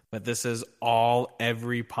podcast, but this is all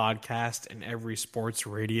every podcast and every sports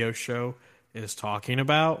radio show is talking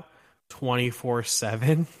about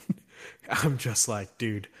 24/7. I'm just like,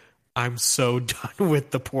 dude, I'm so done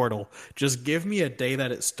with the portal. Just give me a day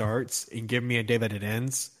that it starts and give me a day that it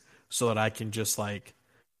ends so that I can just, like,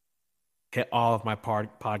 hit all of my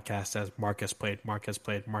podcasts as Marcus played.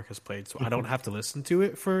 So I don't have to listen to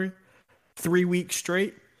it for 3 weeks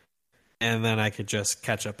straight, and then I could just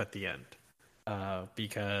catch up at the end.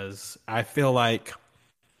 Because I feel like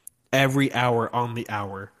every hour on the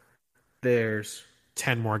hour, there's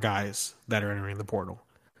 10 more guys that are entering the portal.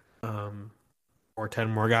 Or 10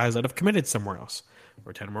 more guys that have committed somewhere else.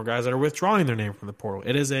 Or 10 more guys that are withdrawing their name from the portal.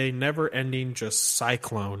 It is a never-ending just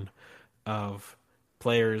cyclone of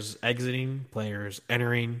players exiting, players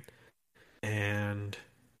entering, and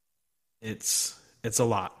it's a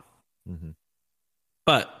lot. Mm-hmm.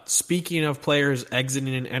 But speaking of players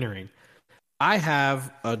exiting and entering, I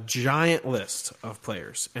have a giant list of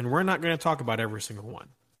players, and we're not going to talk about every single one.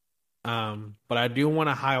 But I do want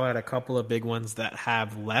to highlight a couple of big ones that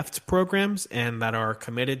have left programs and that are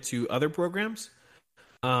committed to other programs.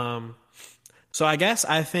 So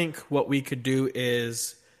I think what we could do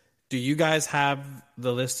is, do you guys have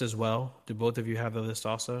the list as well? Do both of you have the list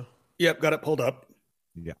also? Yep, got it pulled up.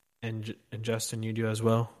 Yeah. And Justin, you do as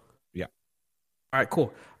well? Yeah. All right,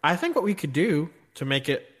 cool. I think what we could do to make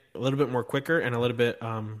it a little bit more quicker and a little bit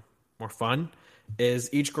more fun is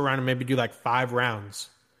each go around and maybe do like 5 rounds.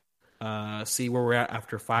 See where we're at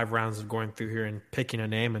after 5 rounds of going through here and picking a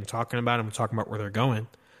name and talking about them, talking about where they're going,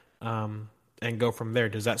 and go from there.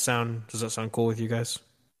 Does that sound cool with you guys?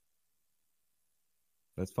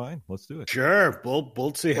 That's fine. Let's do it. Sure.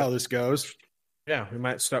 We'll see how this goes. Yeah, we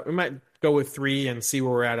might go with 3 and see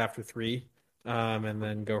where we're at after 3, and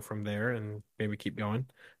then go from there and maybe keep going.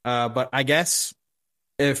 But I guess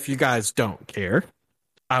if you guys don't care,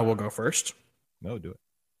 I will go first. No, do it.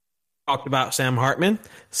 Talked about Sam Hartman.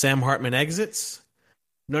 Sam Hartman exits.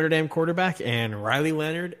 Notre Dame quarterback and Riley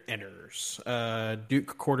Leonard enters.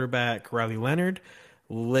 Duke quarterback Riley Leonard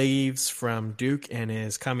leaves from Duke and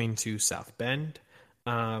is coming to South Bend.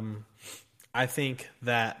 I think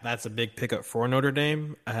that's a big pickup for Notre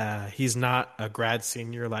Dame. He's not a grad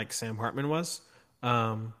senior like Sam Hartman was.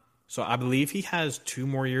 So I believe he has 2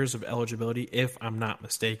 more years of eligibility, if I'm not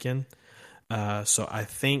mistaken. So I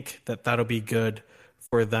think that'll be good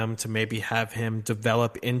for them to maybe have him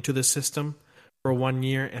develop into the system for 1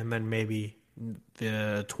 year, and then maybe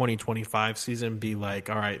the 2025 season be like,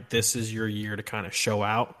 all right, this is your year to kind of show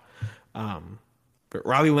out. But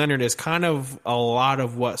Riley Leonard is kind of a lot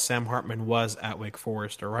of what Sam Hartman was at Wake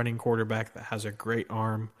Forest, a running quarterback that has a great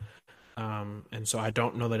arm. And so I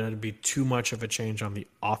don't know that it would be too much of a change on the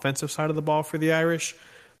offensive side of the ball for the Irish.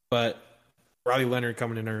 But Riley Leonard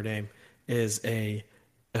coming to Notre Dame is a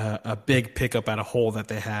big pickup at a hole that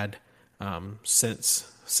they had since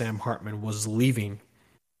Sam Hartman was leaving.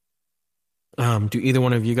 Do either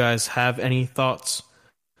one of you guys have any thoughts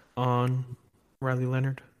on Riley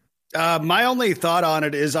Leonard? My only thought on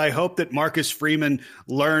it is I hope that Marcus Freeman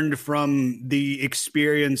learned from the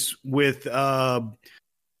experience with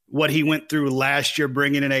what he went through last year,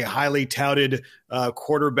 bringing in a highly touted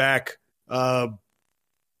quarterback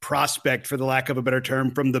prospect, for the lack of a better term,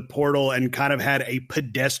 from the portal, and kind of had a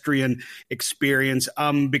pedestrian experience.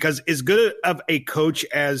 Because as good of a coach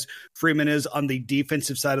as Freeman is on the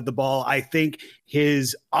defensive side of the ball, I think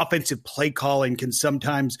his offensive play calling can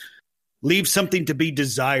sometimes leave something to be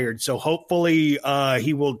desired. So hopefully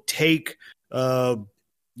he will take,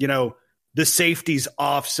 the safeties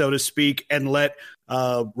off, so to speak, and let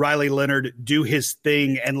Riley Leonard do his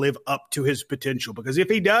thing and live up to his potential. Because if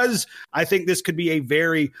he does, I think this could be a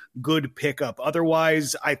very good pickup.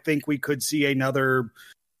 Otherwise, I think we could see another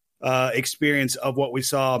experience of what we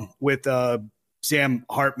saw with Sam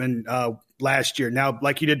Hartman last year. Now,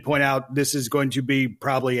 like you did point out, this is going to be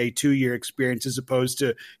probably a 2-year experience as opposed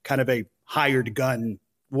to kind of a hired gun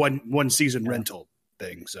one season rental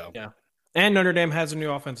thing. So yeah, and Notre Dame has a new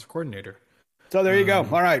offensive coordinator. So there you go.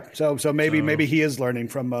 All right. So maybe he is learning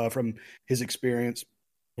from his experience.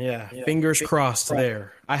 Yeah. Fingers crossed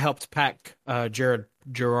there. I helped pack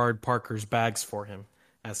Gerard Parker's bags for him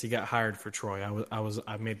as he got hired for Troy.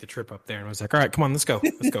 I made the trip up there and I was like, all right, come on, let's go.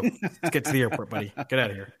 Let's get to the airport, buddy. Get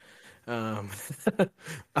out of here.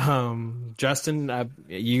 Justin,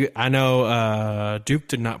 I know Duke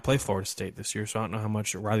did not play Florida State this year, so I don't know how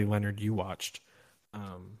much Riley Leonard you watched.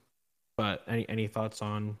 But any thoughts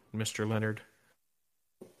on Mr. Leonard?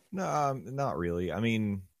 No, not really. I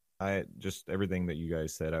mean, I just everything that you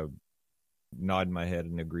guys said, I would nod my head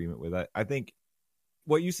in agreement with. I think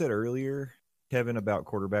what you said earlier, Kevin, about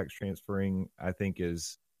quarterbacks transferring, I think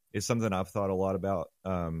is something I've thought a lot about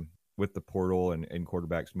with the portal and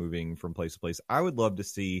quarterbacks moving from place to place. I would love to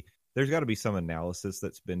see, there's got to be some analysis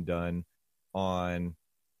that's been done on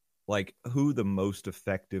like who the most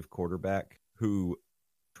effective quarterback who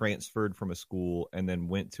transferred from a school and then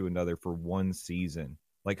went to another for one season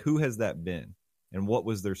Like, who has that been, and what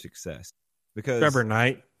was their success? Because Trevor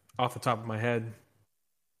Knight, off the top of my head.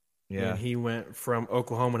 yeah, And he went from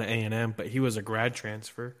Oklahoma to A&M, but he was a grad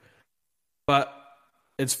transfer. But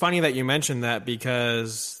it's funny that you mentioned that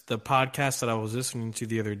because the podcast that I was listening to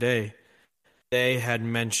the other day, they had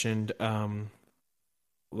mentioned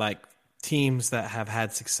like teams that have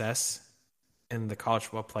had success in the college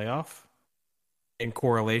football playoff in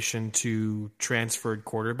correlation to transferred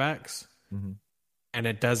quarterbacks. Mhm. And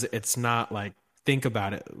it's not like, think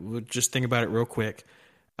about it. Just think about it real quick.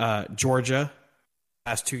 Georgia,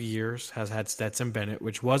 last 2 years, has had Stetson Bennett,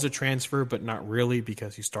 which was a transfer, but not really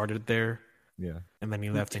because he started there. yeah. And then he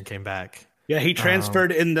left and came back. Yeah, he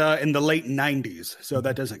transferred in the late 90s, so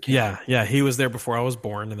that doesn't count. Yeah, he was there before I was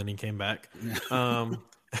born, and then he came back.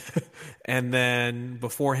 And then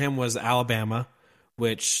before him was Alabama,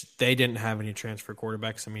 which they didn't have any transfer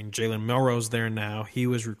quarterbacks. I mean, Jalen Milroe's there now. He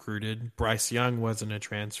was recruited. Bryce Young wasn't a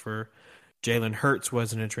transfer. Jalen Hurts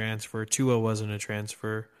wasn't a transfer. Tua wasn't a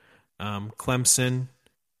transfer. Clemson,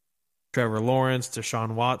 Trevor Lawrence,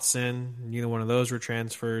 Deshaun Watson, neither one of those were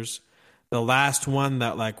transfers. The last one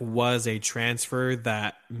that was a transfer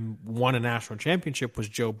that won a national championship was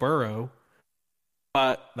Joe Burrow,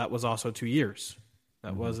 but that was also 2 years.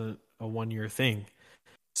 That wasn't a 1 year thing.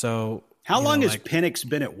 So How long has Penix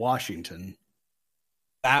been at Washington?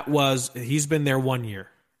 He's been there 1 year.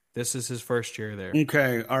 This is his first year there.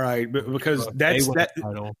 Okay, all right, because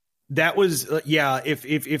that was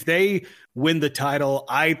if they win the title,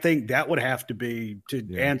 I think that would have to be,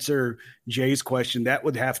 to answer Jay's question, that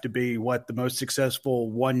would have to be what the most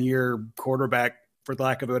successful 1 year quarterback, for the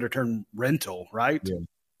lack of a better term, rental, right? Yeah.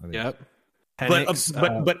 Yep.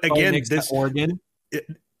 Penix, but again, this Oregon,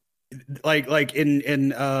 like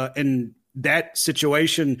in that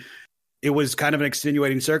situation, it was kind of an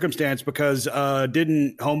extenuating circumstance because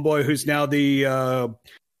didn't homeboy, who's now the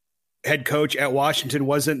head coach at Washington,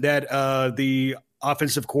 wasn't that the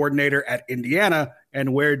offensive coordinator at Indiana?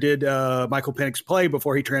 And where did Michael Penix play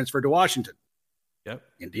before he transferred to Washington? Yep,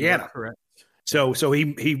 Indiana. Correct. So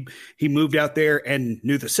he moved out there and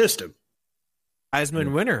knew the system.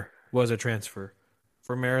 Heisman winner was a transfer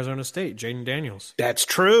from Arizona State, Jaden Daniels. That's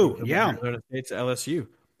true. Yeah. Arizona State to LSU.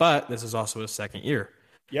 But this is also his second year.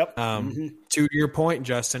 Yep. To your point,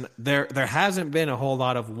 Justin, there hasn't been a whole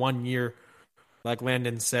lot of 1 year, like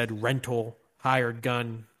Landon said, rental hired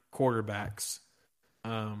gun quarterbacks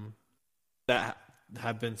that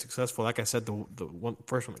have been successful. Like I said, the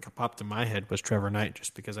first one that popped in my head was Trevor Knight,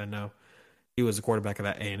 just because I know he was the quarterback of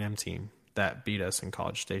that A&M team that beat us in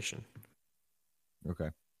College Station. Okay.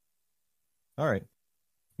 All right.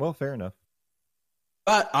 Well, fair enough.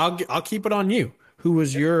 But I'll keep it on you. Who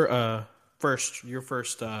was your first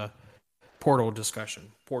portal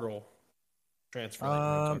transfer?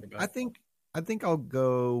 I think I'll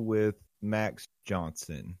go with Max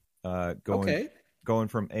Johnson. Going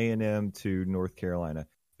from A&M to North Carolina,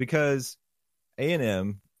 because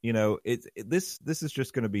A&M, this is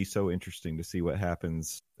just going to be so interesting to see what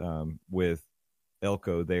happens with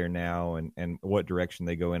Elko there now and what direction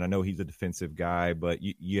they go in. I know he's a defensive guy, but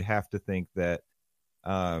you have to think that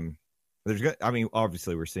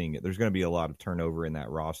obviously we're seeing it. There's going to be a lot of turnover in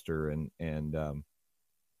that roster, and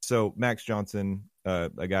so Max Johnson,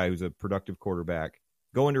 a guy who's a productive quarterback,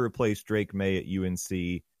 going to replace Drake May at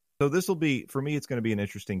UNC. So this will be, for me, it's going to be an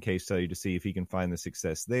interesting case study to see if he can find the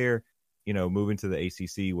success there. Moving to the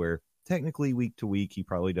ACC, where technically week to week he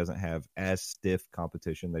probably doesn't have as stiff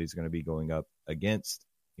competition that he's going to be going up against.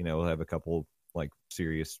 He'll have a couple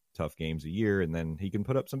serious tough games a year, and then he can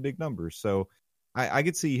put up some big numbers. So I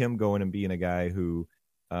could see him going and being a guy who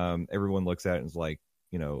everyone looks at and is like,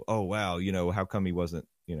 oh wow, how come he wasn't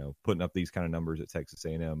putting up these kind of numbers at Texas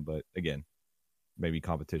A&M? But again, maybe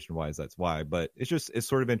competition wise, that's why. But it's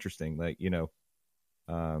sort of interesting,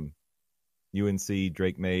 UNC,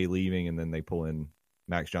 Drake May leaving, and then they pull in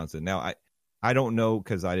Max Johnson. Now I don't know,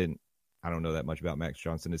 because I don't know that much about Max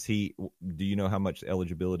Johnson. Do you know how much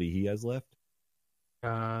eligibility he has left?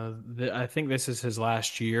 I think this is his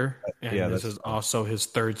last year, and this is also his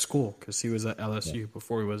third school, because he was at LSU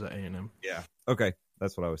before he was at A&M. Yeah. Okay.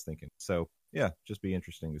 That's what I was thinking. So yeah, just be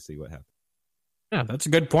interesting to see what happens. Yeah, that's a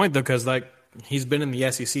good point, though, because he's been in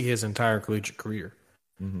the SEC his entire collegiate career,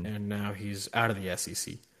 and now he's out of the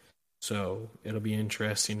SEC. So it'll be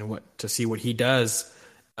interesting to see what he does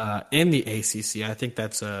in the ACC. I think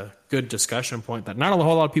that's a good discussion point that not a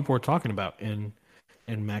whole lot of people are talking about in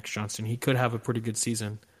Max Johnson. He could have a pretty good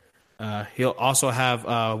season. He'll also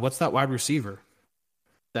have what's that wide receiver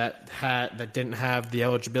that didn't have the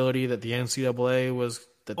eligibility that the NCAA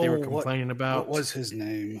they were complaining about? What was his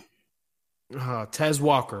name? Tez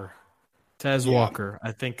Walker. Tez Yeah. Walker.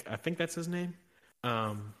 I think that's his name.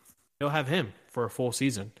 He'll have him for a full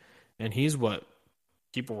season, and he's what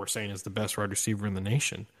people were saying is the best wide receiver in the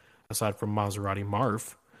nation, aside from Maserati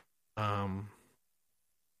Marv.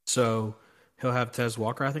 So he'll have Tez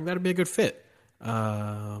Walker. I think that'd be a good fit.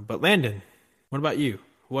 But Landon, what about you?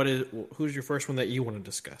 Who's your first one that you want to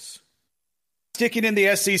discuss? Sticking in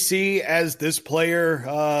the SEC as this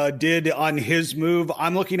player did on his move,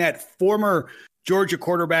 I'm looking at former Georgia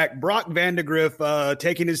quarterback Brock Vandagriff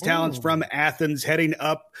taking his talents from Athens, heading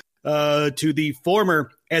up to the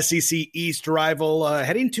former SEC East rival,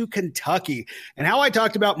 heading to Kentucky. And how I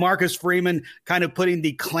talked about Marcus Freeman kind of putting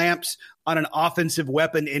the clamps on an offensive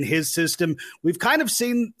weapon in his system, we've kind of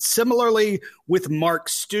seen similarly with Mark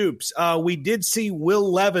Stoops. We did see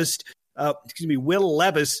Will Levis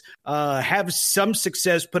have some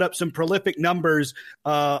success, put up some prolific numbers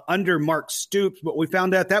under Mark Stoops, but we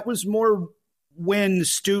found out that was more when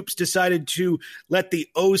Stoops decided to let the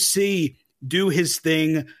OC do his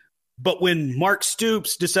thing. But when Mark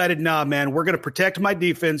Stoops decided, nah, man, we're going to protect my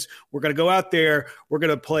defense. We're going to go out there. We're going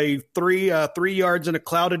to play three yards in a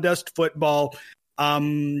cloud of dust football.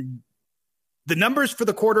 The numbers for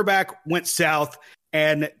the quarterback went south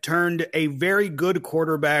and turned a very good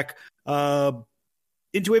quarterback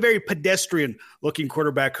into a very pedestrian-looking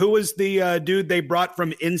quarterback. Who was the dude they brought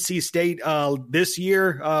from NC State this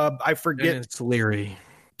year? I forget.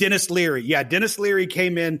 Dennis Leary. Yeah, Dennis Leary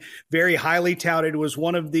came in very highly touted, was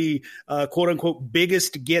one of the quote-unquote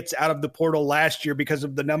biggest gets out of the portal last year because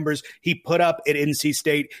of the numbers he put up at NC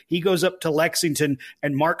State. He goes up to Lexington,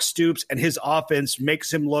 and Mark Stoops and his offense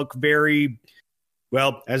makes him look very,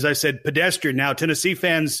 well, as I said, pedestrian. Now, Tennessee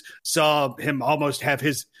fans saw him almost have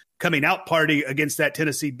his coming out party against that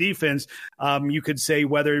Tennessee defense. You could say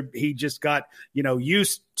whether he just got,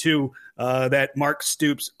 used to that Mark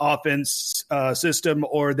Stoops offense system,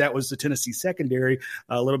 or that was the Tennessee secondary,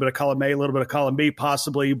 a little bit of column A, a little bit of column B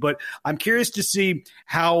possibly. But I'm curious to see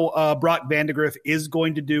how Brock Vandagriff is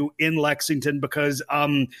going to do in Lexington, because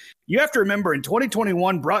you have to remember in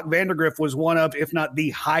 2021, Brock Vandagriff was one of, if not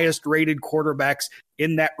the highest rated quarterbacks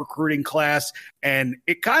in that recruiting class. And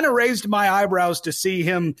it kind of raised my eyebrows to see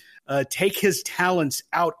him take his talents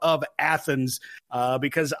out of Athens,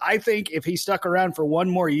 because I think if he stuck around for one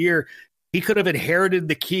more year, he could have inherited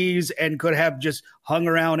the keys and could have just hung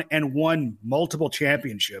around and won multiple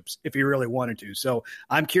championships if he really wanted to. So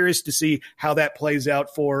I'm curious to see how that plays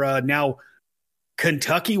out for now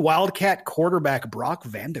Kentucky Wildcat quarterback Brock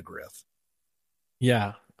Vandagriff.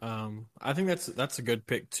 Yeah, I think that's a good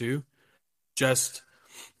pick too, just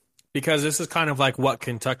because this is kind of like what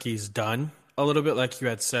Kentucky's done a little bit. Like you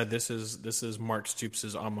had said, this is Mark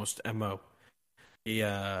Stoops' almost MO. He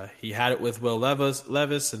had it with Will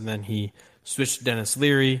Levis, and then he switched to Dennis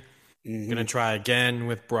Leary. Going to try again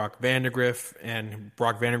with Brock Vandagriff, and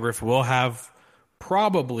Brock Vandagriff will have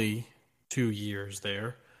probably 2 years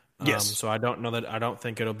there. Yes. So I don't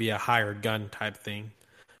think it'll be a hired gun type thing.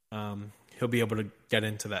 He'll be able to get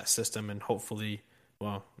into that system, and hopefully,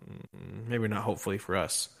 well, maybe not hopefully for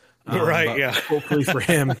us. Right, yeah. Hopefully for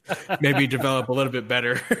him, maybe develop a little bit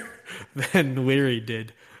better than Leary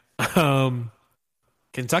did.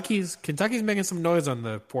 Kentucky's making some noise on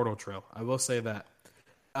the portal trail. I will say that.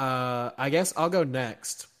 I guess I'll go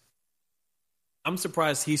next. I'm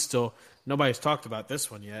surprised nobody's talked about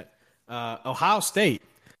this one yet. Ohio State,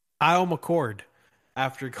 Kyle McCord,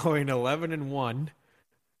 after going 11-1,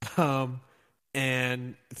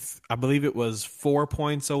 and I believe it was 4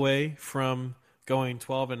 points away from going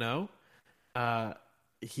 12-0.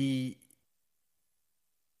 He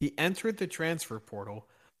entered the transfer portal,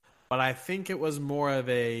 but I think it was more of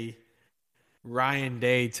a Ryan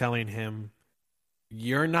Day telling him,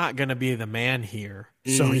 "You're not going to be the man here,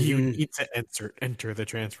 so you need to enter the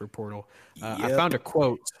transfer portal." I found a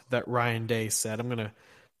quote that Ryan Day said. I'm going to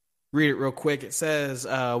read it real quick. It says,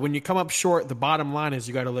 "When you come up short, the bottom line is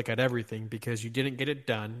you got to look at everything because you didn't get it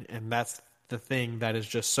done, and that's the thing that is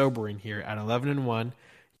just sobering here. At 11-1,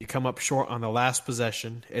 you come up short on the last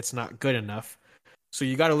possession. It's not good enough. So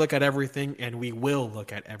you got to look at everything, and we will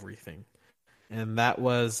look at everything." And that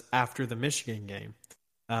was after the Michigan game.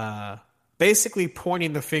 Basically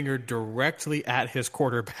pointing the finger directly at his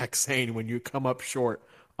quarterback, saying, when you come up short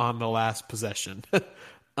on the last possession.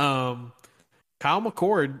 Kyle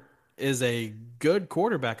McCord is a good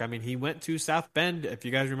quarterback. I mean, he went to South Bend. If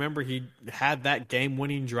you guys remember, he had that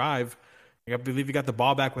game-winning drive. I believe he got the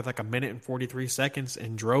ball back with like 1 minute and 43 seconds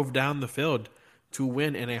and drove down the field to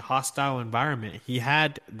win in a hostile environment. He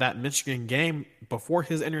had that Michigan game before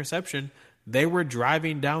his interception. They were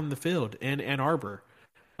driving down the field in Ann Arbor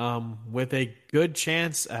with a good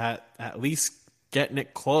chance at least getting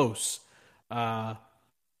it close.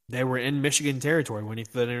 they were in Michigan territory when he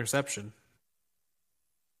threw that interception.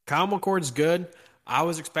 Kyle McCord's good. I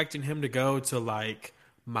was expecting him to go to like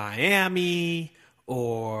Miami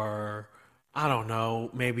or I don't know,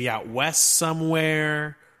 maybe out west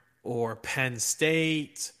somewhere or Penn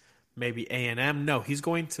State, maybe A&M. No, he's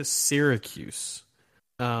going to Syracuse.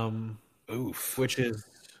 Which is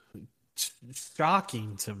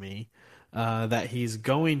shocking to me that he's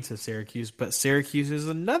going to Syracuse. But Syracuse is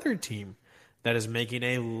another team that is making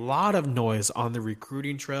a lot of noise on the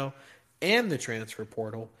recruiting trail and the transfer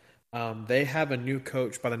portal. They have a new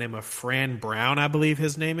coach by the name of Fran Brown, I believe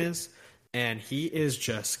his name is, and he is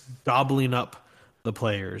just gobbling up the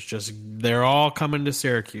players. They're all coming to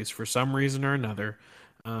Syracuse for some reason or another.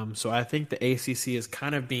 So I think the ACC is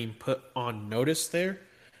kind of being put on notice there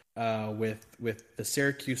with the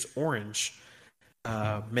Syracuse Orange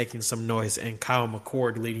making some noise and Kyle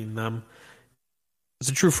McCord leading them. It's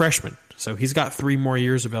a true freshman, so he's got 3 more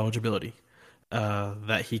years of eligibility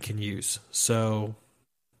that he can use. So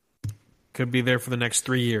could be there for the next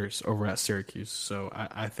 3 years over at Syracuse. So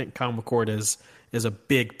I think Kyle McCord is a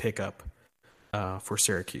big pickup for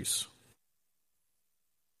Syracuse.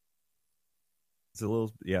 It's a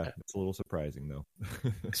little surprising though.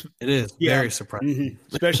 It is very surprising,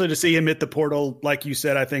 especially to see him hit the portal. Like you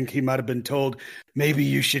said, I think he might have been told maybe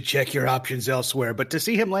you should check your options elsewhere, but to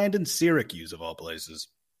see him land in Syracuse of all places.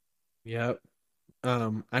 Yep.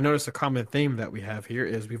 I noticed a common theme that we have here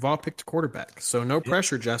is we've all picked a quarterback. So no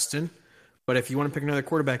pressure, Justin. But if you want to pick another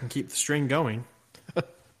quarterback and keep the string going,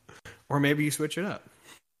 or maybe you switch it up.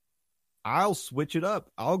 I'll switch it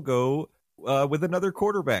up. I'll go with another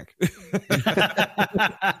quarterback.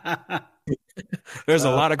 There's a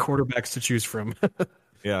lot of quarterbacks to choose from.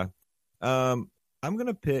 Yeah. I'm going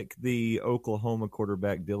to pick the Oklahoma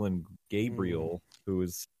quarterback, Dylan Gabriel, who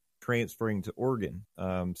is transferring to Oregon,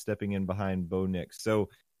 stepping in behind Bo Nix. So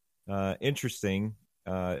interesting.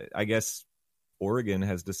 I guess Oregon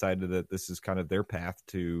has decided that this is kind of their path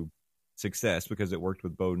to success because it worked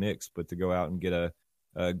with Bo Nix, but to go out and get a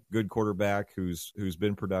good quarterback who's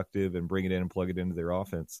been productive and bring it in and plug it into their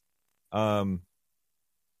offense. And,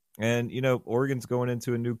 Oregon's going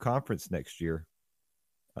into a new conference next year.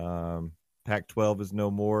 Pac-12 is no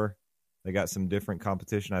more. They got some different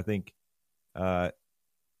competition, I think.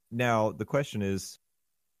 Now, the question is,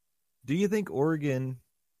 do you think Oregon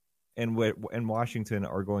and Washington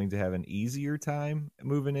are going to have an easier time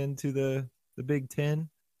moving into the Big Ten,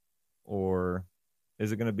 or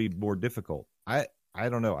is it going to be more difficult? I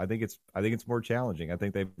don't know. I think it's more challenging. I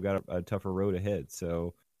think they've got a tougher road ahead.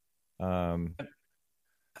 So, I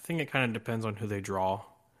think it kind of depends on who they draw,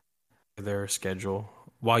 their schedule.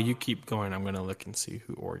 While you keep going, I'm going to look and see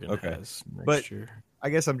who Oregon has next year. I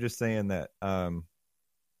guess I'm just saying that Dylan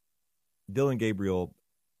Gabriel,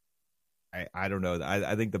 I don't know.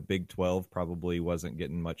 I think the Big 12 probably wasn't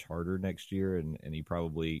getting much harder next year, and he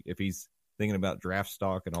probably, if he's thinking about draft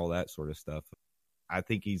stock and all that sort of stuff, I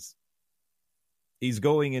think he's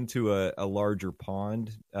going into a larger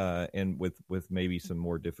pond, and with maybe some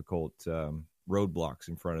more difficult roadblocks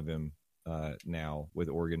in front of him now, with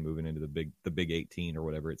Oregon moving into the Big 18 or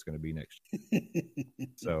whatever it's going to be next year.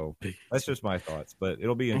 So that's just my thoughts, but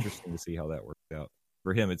it'll be interesting to see how that works out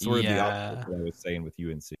for him. It's sort of the opposite of what I was saying with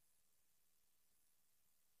UNC.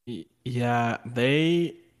 Yeah,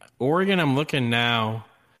 Oregon, I'm looking now,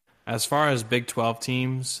 as far as Big 12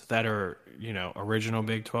 teams that are, original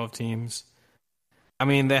Big 12 teams. I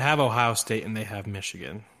mean, they have Ohio State and they have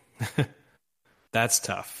Michigan. That's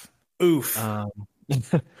tough. Oof.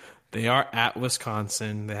 They are at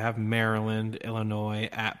Wisconsin. They have Maryland, Illinois,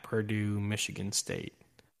 at Purdue, Michigan State.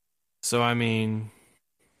 So, I mean,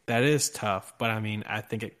 that is tough. But, I mean, I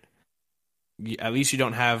think at least you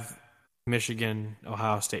don't have Michigan,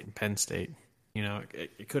 Ohio State, and Penn State.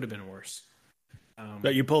 It could have been worse.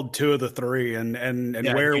 But you pulled 2 of the 3, and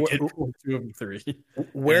where you did pull 2 of the 3.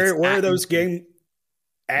 Where are those games?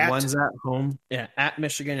 One's at home, at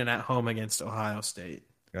Michigan, and at home against Ohio State.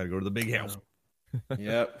 Got to go to the big house.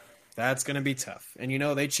 Yep, that's going to be tough. And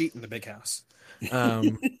they cheat in the big house.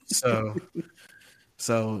 So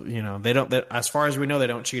they don't. As far as we know, they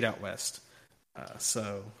don't cheat out west.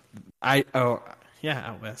 Out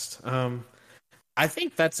west. I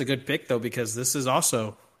think that's a good pick though, because this is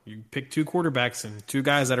also, you pick 2 quarterbacks and 2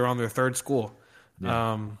 guys that are on their 3rd school.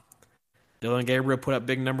 Yeah. Dylan Gabriel put up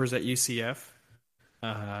big numbers at UCF,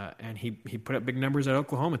 and he put up big numbers at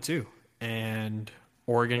Oklahoma too. And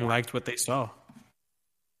Oregon liked what they saw.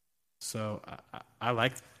 So I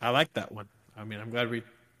like that one. I mean, I'm glad we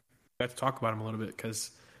got to talk about him a little bit, because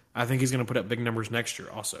I think he's going to put up big numbers next year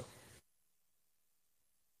also.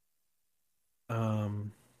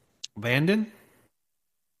 Landon?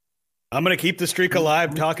 I'm going to keep the streak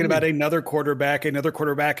alive, talking about another quarterback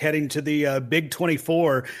heading to the Big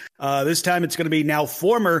 24. This time it's going to be now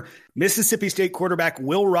former Mississippi State quarterback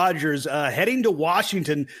Will Rogers heading to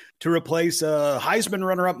Washington to replace Heisman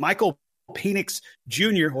runner-up Michael Penix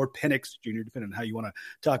Jr. or Penix Jr., depending on how you want to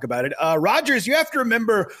talk about it. Rogers, you have to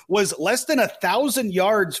remember, was less than 1,000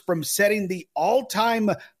 yards from setting the all-time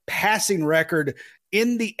passing record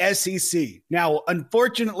in the SEC. Now,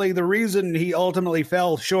 unfortunately, the reason he ultimately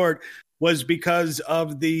fell short was because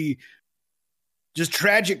of the just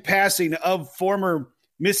tragic passing of former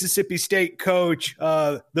Mississippi State coach,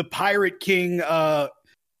 the Pirate King,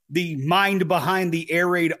 the mind behind the air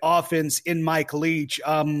raid offense in Mike Leach.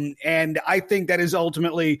 And I think that is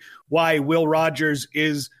ultimately why Will Rogers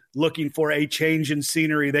is looking for a change in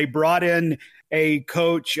scenery. They brought in a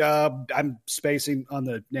coach, I'm spacing on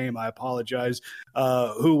the name, I apologize,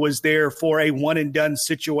 who was there for a one-and-done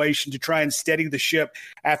situation to try and steady the ship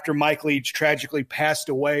after Mike Leach tragically passed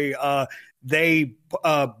away. They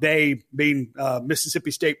being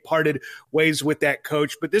Mississippi State, parted ways with that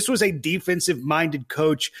coach. But this was a defensive-minded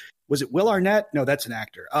coach. Was it Will Arnett? No, that's an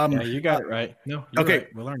actor. Yeah, you got it right. No, okay.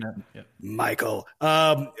 Right. Will Arnett. Yeah. Michael,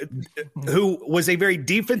 who was a very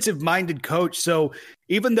defensive-minded coach. So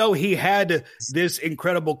even though he had this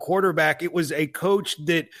incredible quarterback, it was a coach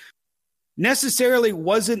that necessarily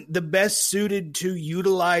wasn't the best suited to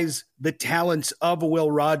utilize the talents of Will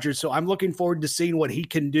Rogers. So I'm looking forward to seeing what he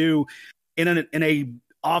can do in a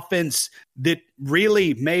offense that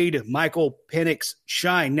really made Michael Penix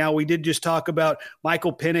shine. Now, we did just talk about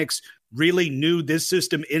Michael Penix really knew this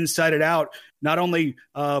system inside and out, not only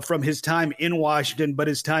from his time in Washington, but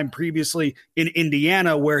his time previously in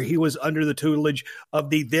Indiana, where he was under the tutelage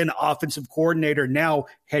of the then offensive coordinator, now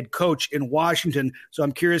head coach in Washington. So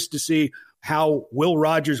I'm curious to see how Will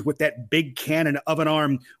Rogers, with that big cannon of an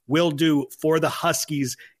arm, will do for the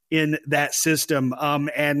Huskies in that system.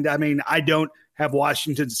 And I mean, I don't have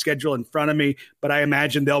Washington's schedule in front of me, but I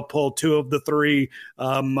imagine they'll pull two of the three,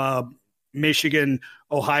 Michigan,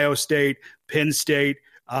 Ohio State, Penn State.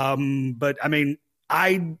 But I mean,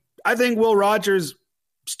 I think Will Rogers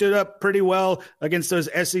stood up pretty well against those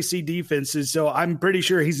SEC defenses. So I'm pretty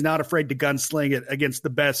sure he's not afraid to gunsling it against the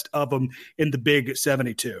best of them in the Big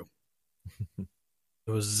 72. It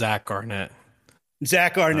was Zach Arnett.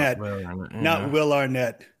 Zach Arnett, not Will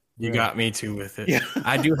Arnett. You got me too with it. Yeah.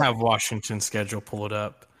 I do have Washington's schedule pulled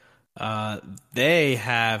up. They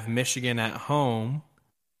have Michigan at home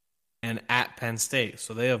and at Penn State,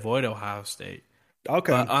 so they avoid Ohio State.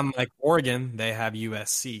 Okay. But unlike Oregon, they have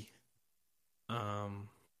USC.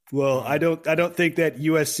 Well, I don't think that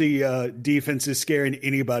USC defense is scaring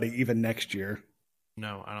anybody even next year.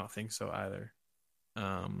 No, I don't think so either.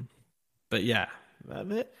 But yeah,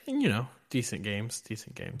 decent games.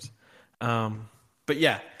 But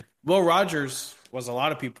yeah, Will Rogers was a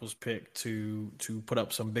lot of people's pick to put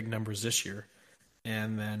up some big numbers this year.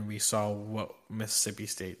 And then we saw what Mississippi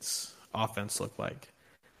State's offense looked like.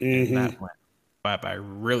 Mm-hmm. And that went by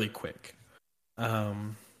really quick.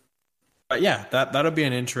 But yeah, that'll be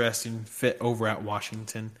an interesting fit over at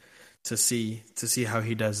Washington to see how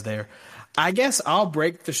he does there. I guess I'll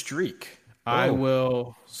break the streak. I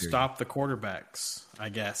will stop the quarterbacks, I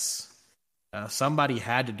guess. Somebody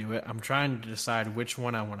had to do it. I'm trying to decide which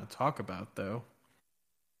one I want to talk about, though.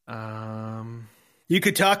 You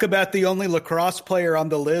could talk about the only lacrosse player on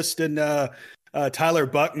the list, and Tyler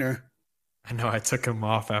Buckner. I know I took him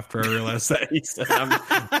off after I realized that he said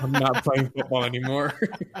I'm not playing football anymore.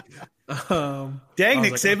 Dang,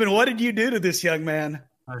 Nick Saban, what did you do to this young man?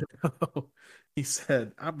 I know. He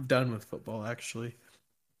said, I'm done with football, actually.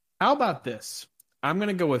 How about this? I'm going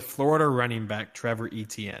to go with Florida running back Trevor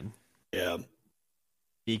Etienne. Yeah.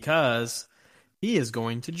 Because he is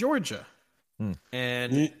going to Georgia.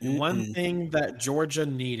 And one thing that Georgia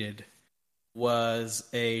needed was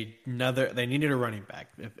they needed a running back.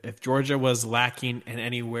 If Georgia was lacking in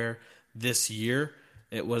anywhere this year,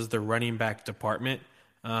 it was the running back department.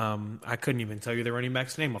 I couldn't even tell you the running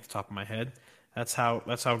back's name off the top of my head. That's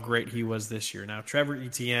how great he was this year. Now, Trevor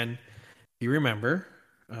Etienne, you remember,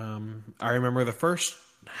 I remember the first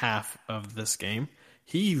half of this game.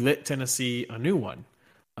 He lit Tennessee a new one,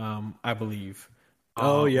 I believe.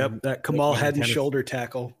 Oh, yep, that Kamal Hadden shoulder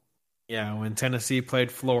tackle. Yeah, when Tennessee played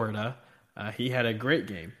Florida, he had a great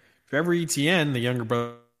game. Trevor Etienne, the younger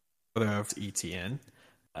brother of Etienne,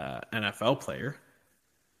 NFL player,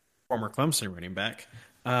 former Clemson running back,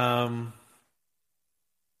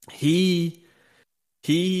 he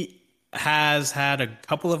has had a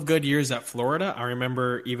couple of good years at Florida. I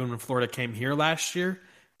remember even when Florida came here last year,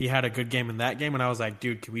 he had a good game in that game, and I was like,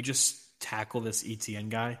 dude, can we just tackle this Etienne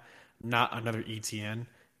guy? not another ETN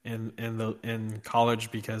in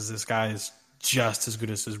college because this guy is just as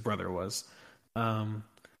good as his brother was. And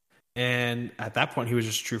at that point, he was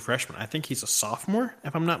just a true freshman. I think he's a sophomore,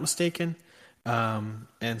 if I'm not mistaken.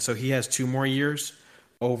 And so he has 2 more years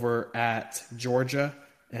over at Georgia,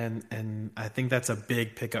 and I think that's a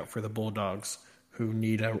big pickup for the Bulldogs, who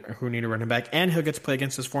need a running back, and he'll get to play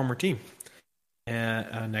against his former team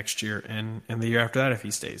next year and the year after that if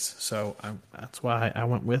he stays. So that's why I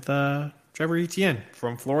went with Trevor Etienne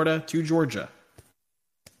from Florida to Georgia.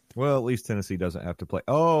 Well, at least Tennessee doesn't have to play.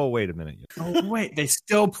 Oh, wait a minute. Oh, wait, they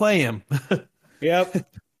still play him. Yep.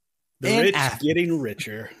 The And rich athletes. getting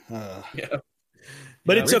richer. Yeah.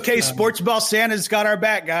 But it's okay. Sports Ball Santa's got our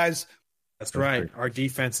back, guys. That's right. Our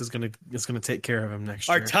defense is gonna take care of him next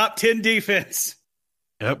year. Our top 10 defense.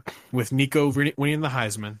 Yep, with Nico winning the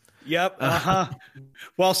Heisman. Yep.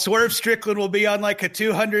 While Swerve Strickland will be on like a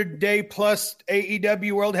 200-day plus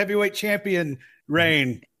AEW World Heavyweight Champion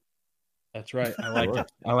reign. That's right. I like it.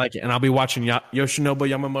 I like it. And I'll be watching Yoshinobu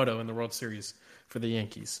Yamamoto in the World Series for the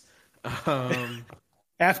Yankees.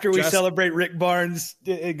 After we celebrate Rick Barnes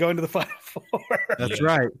going to the Final Four. That's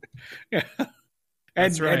right. Yeah.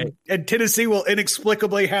 That's right. And Tennessee will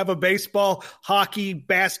inexplicably have a baseball, hockey,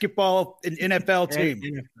 basketball, and NFL team.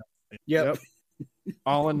 Yep.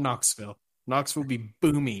 All in Knoxville. Knoxville will be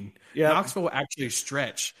booming. Yep. Knoxville will actually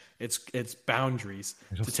stretch its boundaries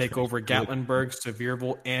to take over Gatlinburg,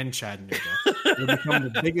 Sevierville, and Chattanooga. It'll become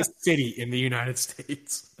the biggest city in the United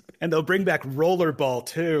States. And they'll bring back rollerball,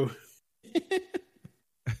 too.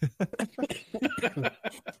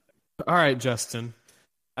 All right, Justin.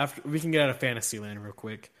 After we can get out of Fantasyland real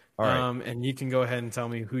quick. All right. And you can go ahead and tell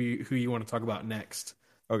me who you want to talk about next.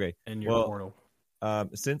 Okay. In your portal.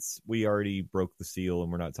 Since we already broke the seal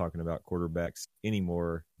and we're not talking about quarterbacks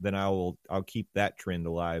anymore, then I'll keep that trend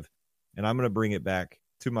alive, and I'm going to bring it back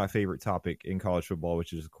to my favorite topic in college football,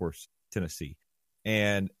 which is of course Tennessee,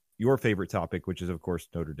 and your favorite topic, which is of course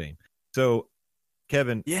Notre Dame. So,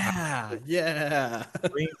 Kevin, yeah,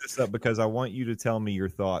 bring this up because I want you to tell me your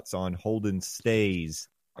thoughts on Holden Stays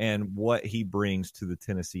and what he brings to the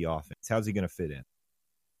Tennessee offense. How's he going to fit in?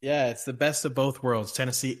 Yeah, it's the best of both worlds,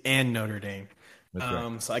 Tennessee and Notre Dame.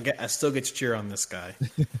 Right. So I still get to cheer on this guy.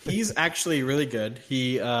 He's actually really good.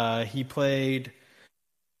 He played.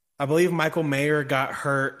 I believe Michael Mayer got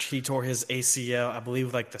hurt. He tore his ACL. I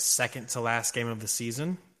believe like the second to last game of the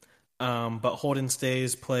season. But Holden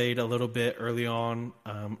Stays played a little bit earlier on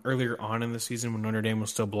in the season when Notre Dame was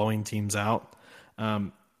still blowing teams out.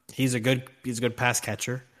 He's a good pass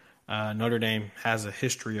catcher. Notre Dame has a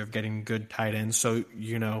history of getting good tight ends. So,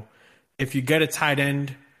 if you get a tight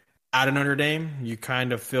end out of Notre Dame, you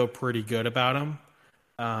kind of feel pretty good about him.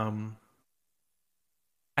 I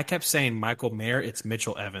kept saying Michael Mayer. It's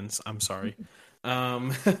Mitchell Evans. I'm sorry. We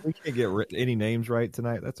can't get any names right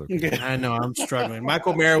tonight. That's okay. I know. I'm struggling.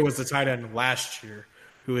 Michael Mayer was the tight end last year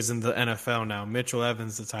who is in the NFL now. Mitchell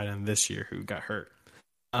Evans, the tight end this year who got hurt.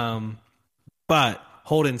 But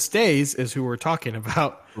Holden Stays is who we're talking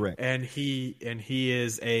about. Correct. And he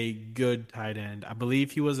is a good tight end. I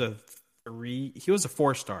believe he was a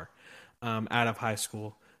 4-star out of high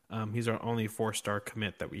school. He's our only 4-star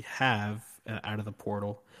commit that we have out of the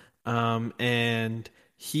portal. And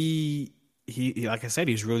he like I said,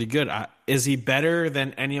 he's really good. Is he better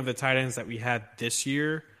than any of the tight ends that we had this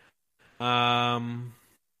year? Yeah,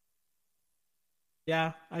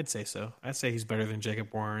 I'd say so. I'd say he's better than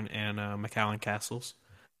Jacob Warren and McAllen Castles.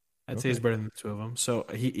 I'd say he's better than the two of them. So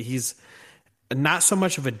he's not so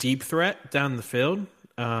much of a deep threat down the field,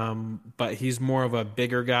 but he's more of a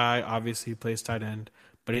bigger guy. Obviously, he plays tight end,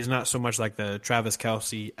 but he's not so much like the Travis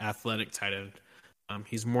Kelce athletic tight end.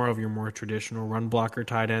 He's more of your more traditional run blocker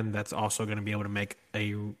tight end that's also going to be able to make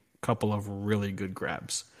a couple of really good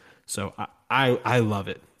grabs. So I love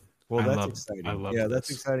it. Well, that's exciting. That's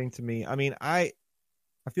exciting to me. I mean, I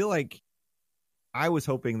feel like I was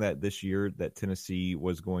hoping that this year that Tennessee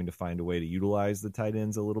was going to find a way to utilize the tight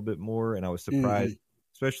ends a little bit more, and I was surprised,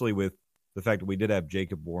 especially with the fact that we did have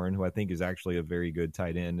Jacob Warren, who I think is actually a very good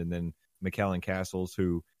tight end, and then McAllen Castles,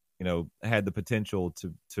 who had the potential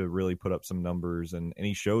to really put up some numbers, and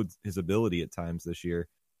he showed his ability at times this year.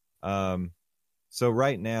 So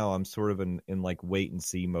right now I'm sort of in like wait and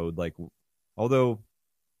see mode. Like, although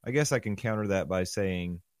I guess I can counter that by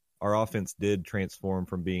saying our offense did transform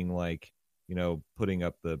from being like, putting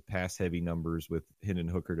up the pass heavy numbers with Hendon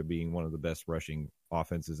Hooker to being one of the best rushing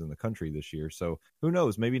offenses in the country this year. So who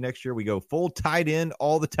knows? Maybe next year we go full tight end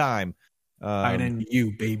all the time. Tight end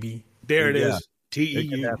you, baby. There it is.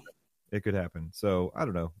 TEU. It could happen. So I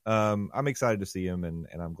don't know. I'm excited to see him, and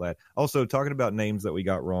I'm glad. Also, talking about names that we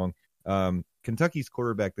got wrong, Kentucky's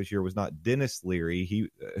quarterback this year was not Dennis Leary,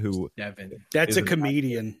 Devin. That's a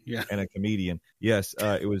comedian. Yeah. And a comedian. Yes,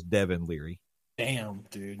 it was Devin Leary. Damn,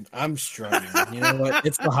 dude, I'm struggling. You know what?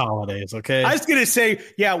 It's the holidays, okay? I was going to say,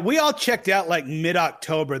 yeah, we all checked out like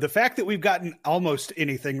mid-October. The fact that we've gotten almost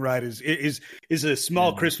anything right is a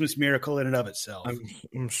small Christmas miracle in and of itself.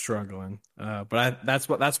 I'm struggling, but that's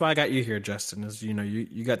why I got you here, Justin. Is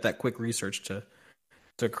you got that quick research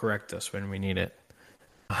to correct us when we need it.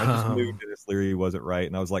 I just knew Dennis Leary wasn't right,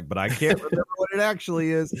 and I was like, but I can't remember what it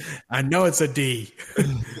actually is. I know it's a D.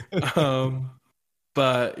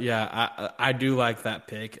 But yeah, I do like that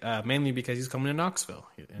pick, mainly because he's coming to Knoxville,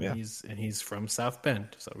 and he's from South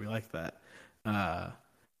Bend, so we like that.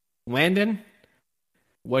 Landon,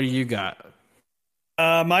 what do you got?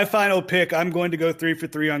 My final pick, I'm going to go 3 for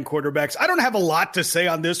 3 on quarterbacks. I don't have a lot to say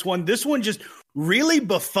on this one. This one just really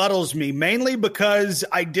befuddles me, mainly because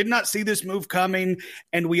I did not see this move coming,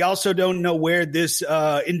 and we also don't know where this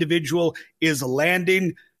individual is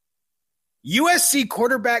landing. USC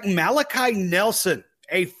quarterback Malachi Nelson,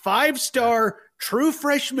 a 5-star true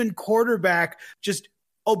freshman quarterback,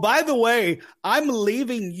 oh, by the way, I'm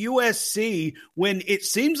leaving USC when it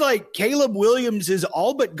seems like Caleb Williams is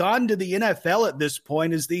all but gone to the NFL at this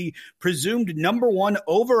point as the presumed number 1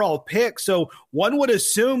 overall pick. So one would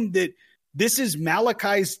assume that this is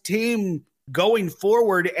Malachi's team going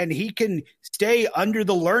forward, and he can stay under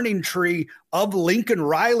the learning tree of Lincoln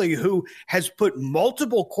Riley, who has put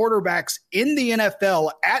multiple quarterbacks in the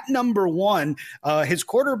NFL at number 1. His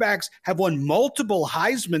quarterbacks have won multiple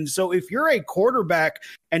Heisman. So if you're a quarterback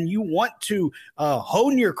and you want to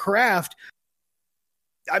hone your craft,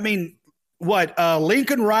 I mean,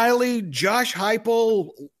 Lincoln Riley, Josh Heupel,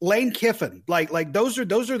 Lane Kiffin, like those are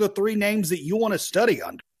the 3 names that you want to study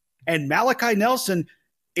under. And Malachi Nelson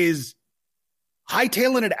is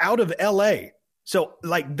hightailing it out of LA. So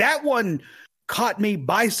like that one caught me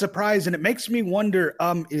by surprise, and it makes me wonder,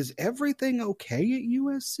 is everything okay at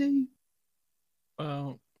USC?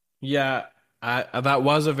 Well, yeah, that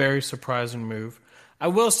was a very surprising move. I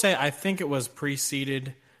will say I think it was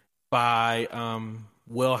preceded by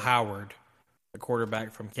Will Howard, the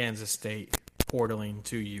quarterback from Kansas State, portaling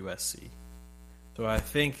to USC. So I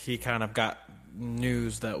think he kind of got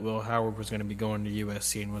news that Will Howard was going to be going to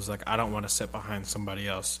USC and was like, I don't want to sit behind somebody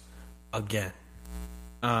else again.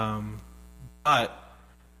 But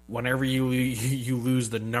whenever you lose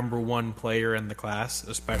the number 1 player in the class,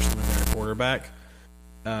 especially when they're a quarterback,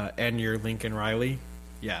 and you're Lincoln Riley,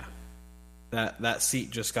 yeah, that seat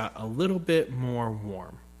just got a little bit more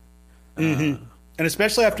warm. And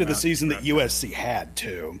especially after the season that USC had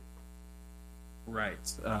too. Right.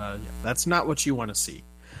 Yeah, that's not what you want to see.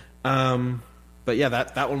 But yeah,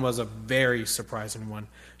 that one was a very surprising one.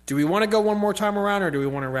 Do we want to go one more time around, or do we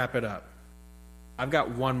want to wrap it up? I've got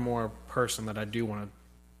one more person that I do want to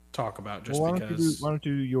talk about, just because. Why don't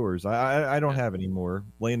you do yours? I don't have any more.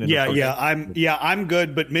 Landon. I'm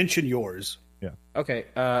good, but mention yours. Yeah. Okay.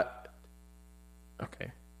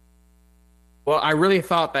 Okay. Well, I really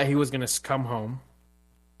thought that he was going to come home.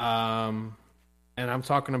 And I'm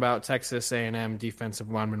talking about Texas A&M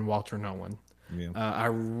defensive lineman Walter Nolan. Yeah. I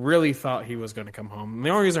really thought he was going to come home. And the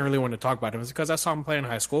only reason I really wanted to talk about him is because I saw him play in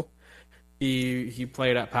high school. He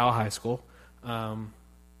played at Powell High School. The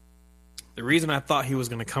reason I thought he was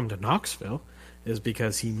going to come to Knoxville is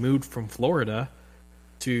because he moved from Florida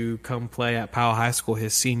to come play at Powell High School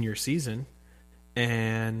his senior season.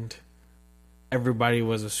 And everybody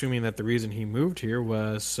was assuming that the reason he moved here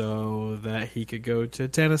was so that he could go to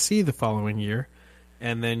Tennessee the following year.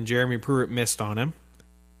 And then Jeremy Pruitt missed on him.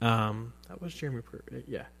 That was Jeremy Pruitt,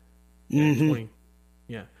 yeah. Mm-hmm.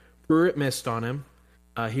 Yeah. Pruitt missed on him.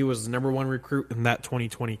 He was the number 1 recruit in that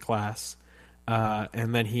 2020 class.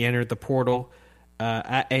 And then he entered the portal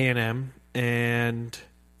at A&M, and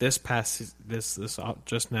this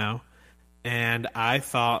just now. And I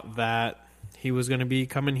thought that he was going to be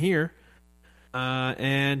coming here.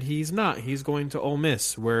 And he's not. He's going to Ole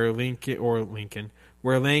Miss, where Lane Kiffin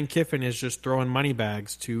is just throwing money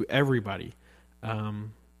bags to everybody.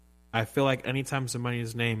 I feel like anytime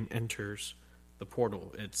somebody's name enters the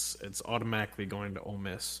portal, it's automatically going to Ole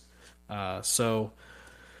Miss. So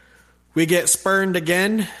we get spurned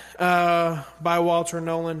again by Walter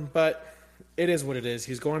Nolan, but it is what it is.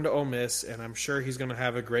 He's going to Ole Miss, and I'm sure he's going to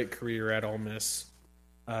have a great career at Ole Miss,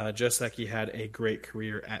 just like he had a great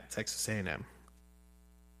career at Texas A&M.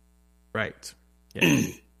 Right. Yeah.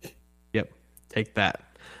 Yep. Take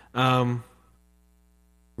that.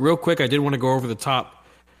 Real quick, I did want to go over the top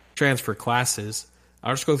transfer classes.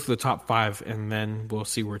 I'll just go through the top 5, and then we'll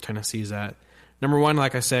see where Tennessee's at. Number 1,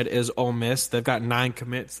 like I said, is Ole Miss. They've got 9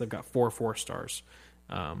 commits. They've got 4 4-stars.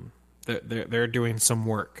 they're doing some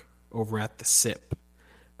work over at the SIP.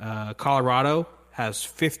 Colorado has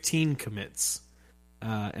 15 commits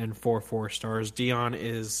and 4 4-stars. Dion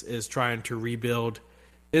is trying to rebuild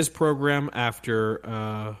his program after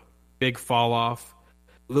a big fall off.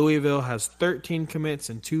 Louisville has 13 commits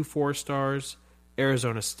and 2 4-stars.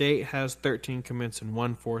 Arizona State has 13 commits and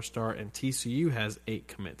 1 4-star, and TCU has 8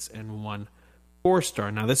 commits and 1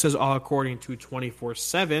 4-star. Now, this is all according to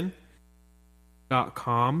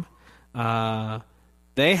 247.com.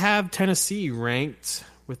 They have Tennessee ranked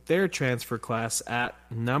with their transfer class at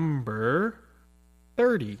number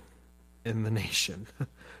 30 in the nation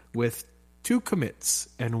with 2 commits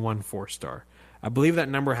and 1 4-star. I believe that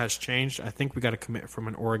number has changed. I think we got a commit from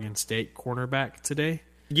an Oregon State cornerback today.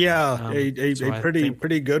 Yeah, a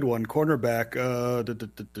pretty good one. Cornerback. I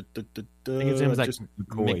think his name's like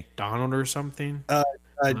McDonald or something. Jermod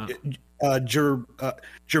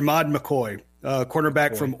McCoy,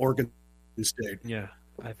 cornerback from Oregon State. Yeah,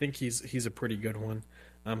 I think he's a pretty good one.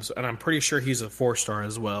 And I'm pretty sure he's a 4-star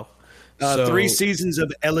as well. 3 seasons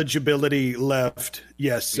of eligibility left.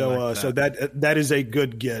 Yes, so that is a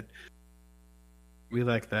good get. We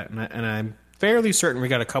like that, and I'm fairly certain we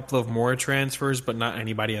got a couple of more transfers, but not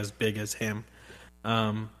anybody as big as him.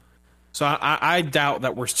 So I doubt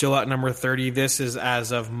that we're still at number 30. This is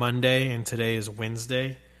as of Monday, and today is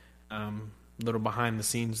Wednesday. A little behind the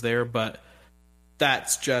scenes there, but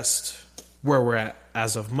that's just where we're at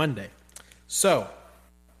as of Monday. So,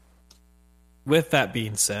 with that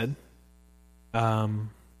being said, that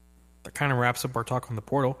kind of wraps up our talk on the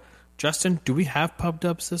portal. Justin, do we have pub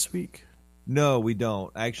dubs this week? No, we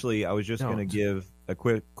don't. Actually, I was just going to give a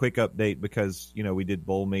quick update because, we did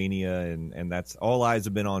Bowl Mania and that's all eyes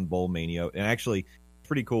have been on Bowl Mania. And actually, it's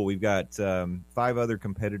pretty cool. We've got 5 other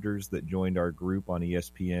competitors that joined our group on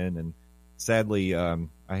ESPN. And sadly, I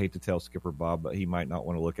hate to tell Skipper Bob, but he might not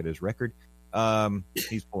want to look at his record.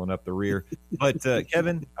 He's pulling up the rear. But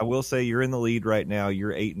Kevin, I will say you're in the lead right now.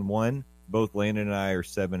 You're 8-1. Both Landon and I are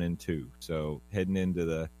 7-2. So heading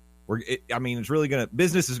into it's really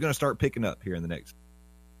business is gonna start picking up here in the next.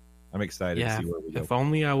 I'm excited to see where we go. If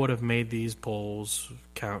only I would have made these polls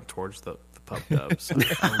count towards the pub dubs.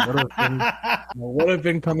 I would have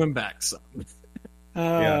been coming back some.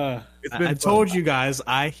 I told you guys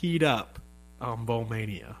I heat up on Bowl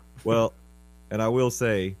Mania. Well, and I will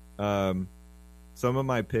say, some of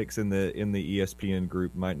my picks in the ESPN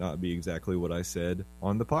group might not be exactly what I said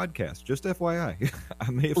on the podcast. Just FYI, I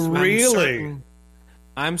may have really.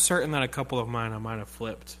 I'm certain that a couple of mine I might have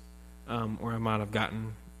flipped, or I might have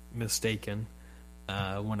gotten mistaken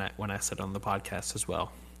when I said on the podcast as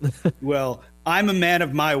well. Well, I'm a man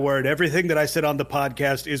of my word. Everything that I said on the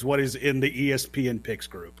podcast is what is in the ESPN picks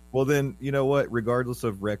group. Well, then you know what? Regardless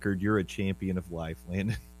of record, you're a champion of life,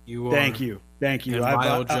 Landon. You are. Thank you. And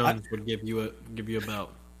Lyle Jones would give you a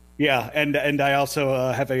belt. Yeah, and I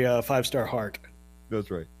also have a 5-star heart.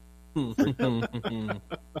 That's right.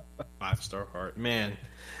 5-star heart, man.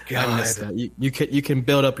 God. I miss that. You can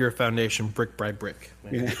build up your foundation brick by brick,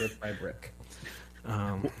 brick by brick.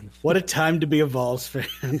 What a time to be a Vols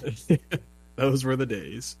fan. Those were the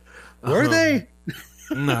days. Were they?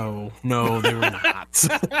 No, they were not.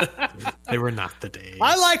 They were not the days.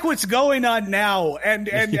 I like what's going on now,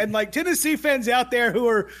 and like Tennessee fans out there who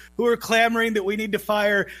are clamoring that we need to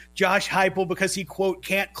fire Josh Heupel because he quote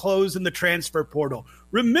can't close in the transfer portal.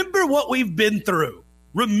 Remember what we've been through.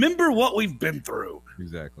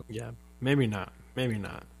 Exactly. Yeah, maybe not.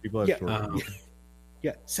 People have stories.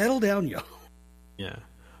 Yeah, settle down, yo. Yeah.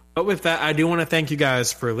 But with that, I do want to thank you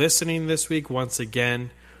guys for listening this week once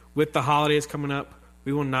again. With the holidays coming up,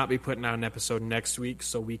 we will not be putting out an episode next week,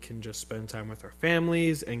 so we can just spend time with our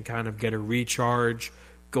families and kind of get a recharge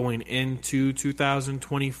going into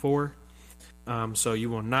 2024. So you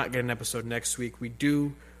will not get an episode next week. We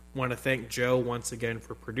do want to thank Joe once again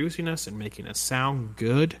for producing us and making us sound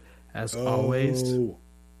good, as always. And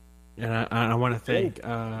I want to thank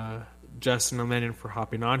Justin and Lennon for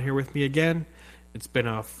hopping on here with me again. It's been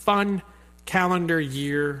a fun calendar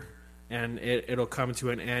year, and it'll come to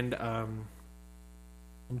an end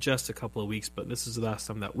in just a couple of weeks, but this is the last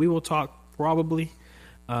time that we will talk probably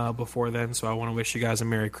before then. So I want to wish you guys a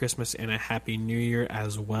Merry Christmas and a Happy New Year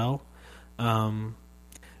as well.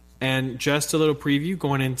 And just a little preview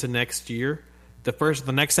going into next year.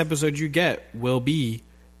 The next episode you get will be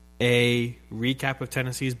a recap of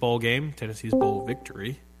Tennessee's bowl game, Tennessee's bowl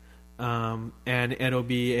victory. And it'll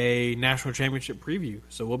be a national championship preview.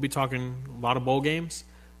 So we'll be talking a lot of bowl games.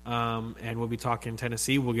 And we'll be talking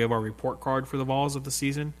Tennessee. We'll give our report card for the Vols of the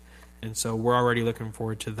season. And so we're already looking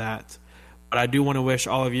forward to that. But I do want to wish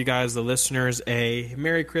all of you guys, the listeners, a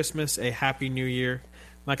Merry Christmas, a Happy New Year.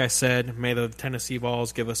 like I said, may the Tennessee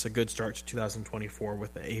Vols give us a good start to 2024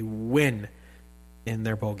 with a win in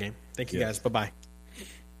their bowl game. Thank you, guys. Bye-bye.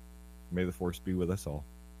 May the force be with us all.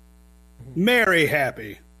 Merry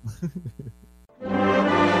happy.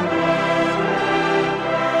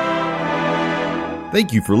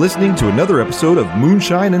 Thank you for listening to another episode of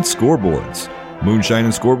Moonshine and Scoreboards. Moonshine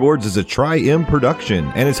and Scoreboards is a Tri-M production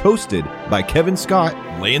and is hosted by Kevin Scott,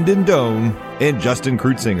 Landon Doan, and Justin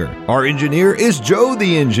Krutzinger. Our engineer is Joe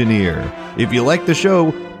the Engineer. If you like the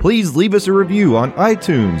show, please leave us a review on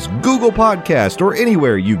iTunes, Google Podcast, or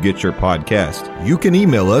anywhere you get your podcast. You can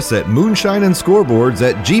email us at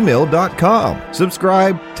moonshineandscoreboards@gmail.com.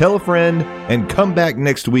 Subscribe, tell a friend, and come back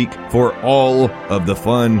next week for all of the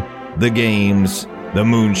fun, the games, the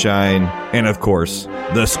moonshine, and of course,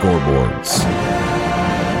 the scoreboards.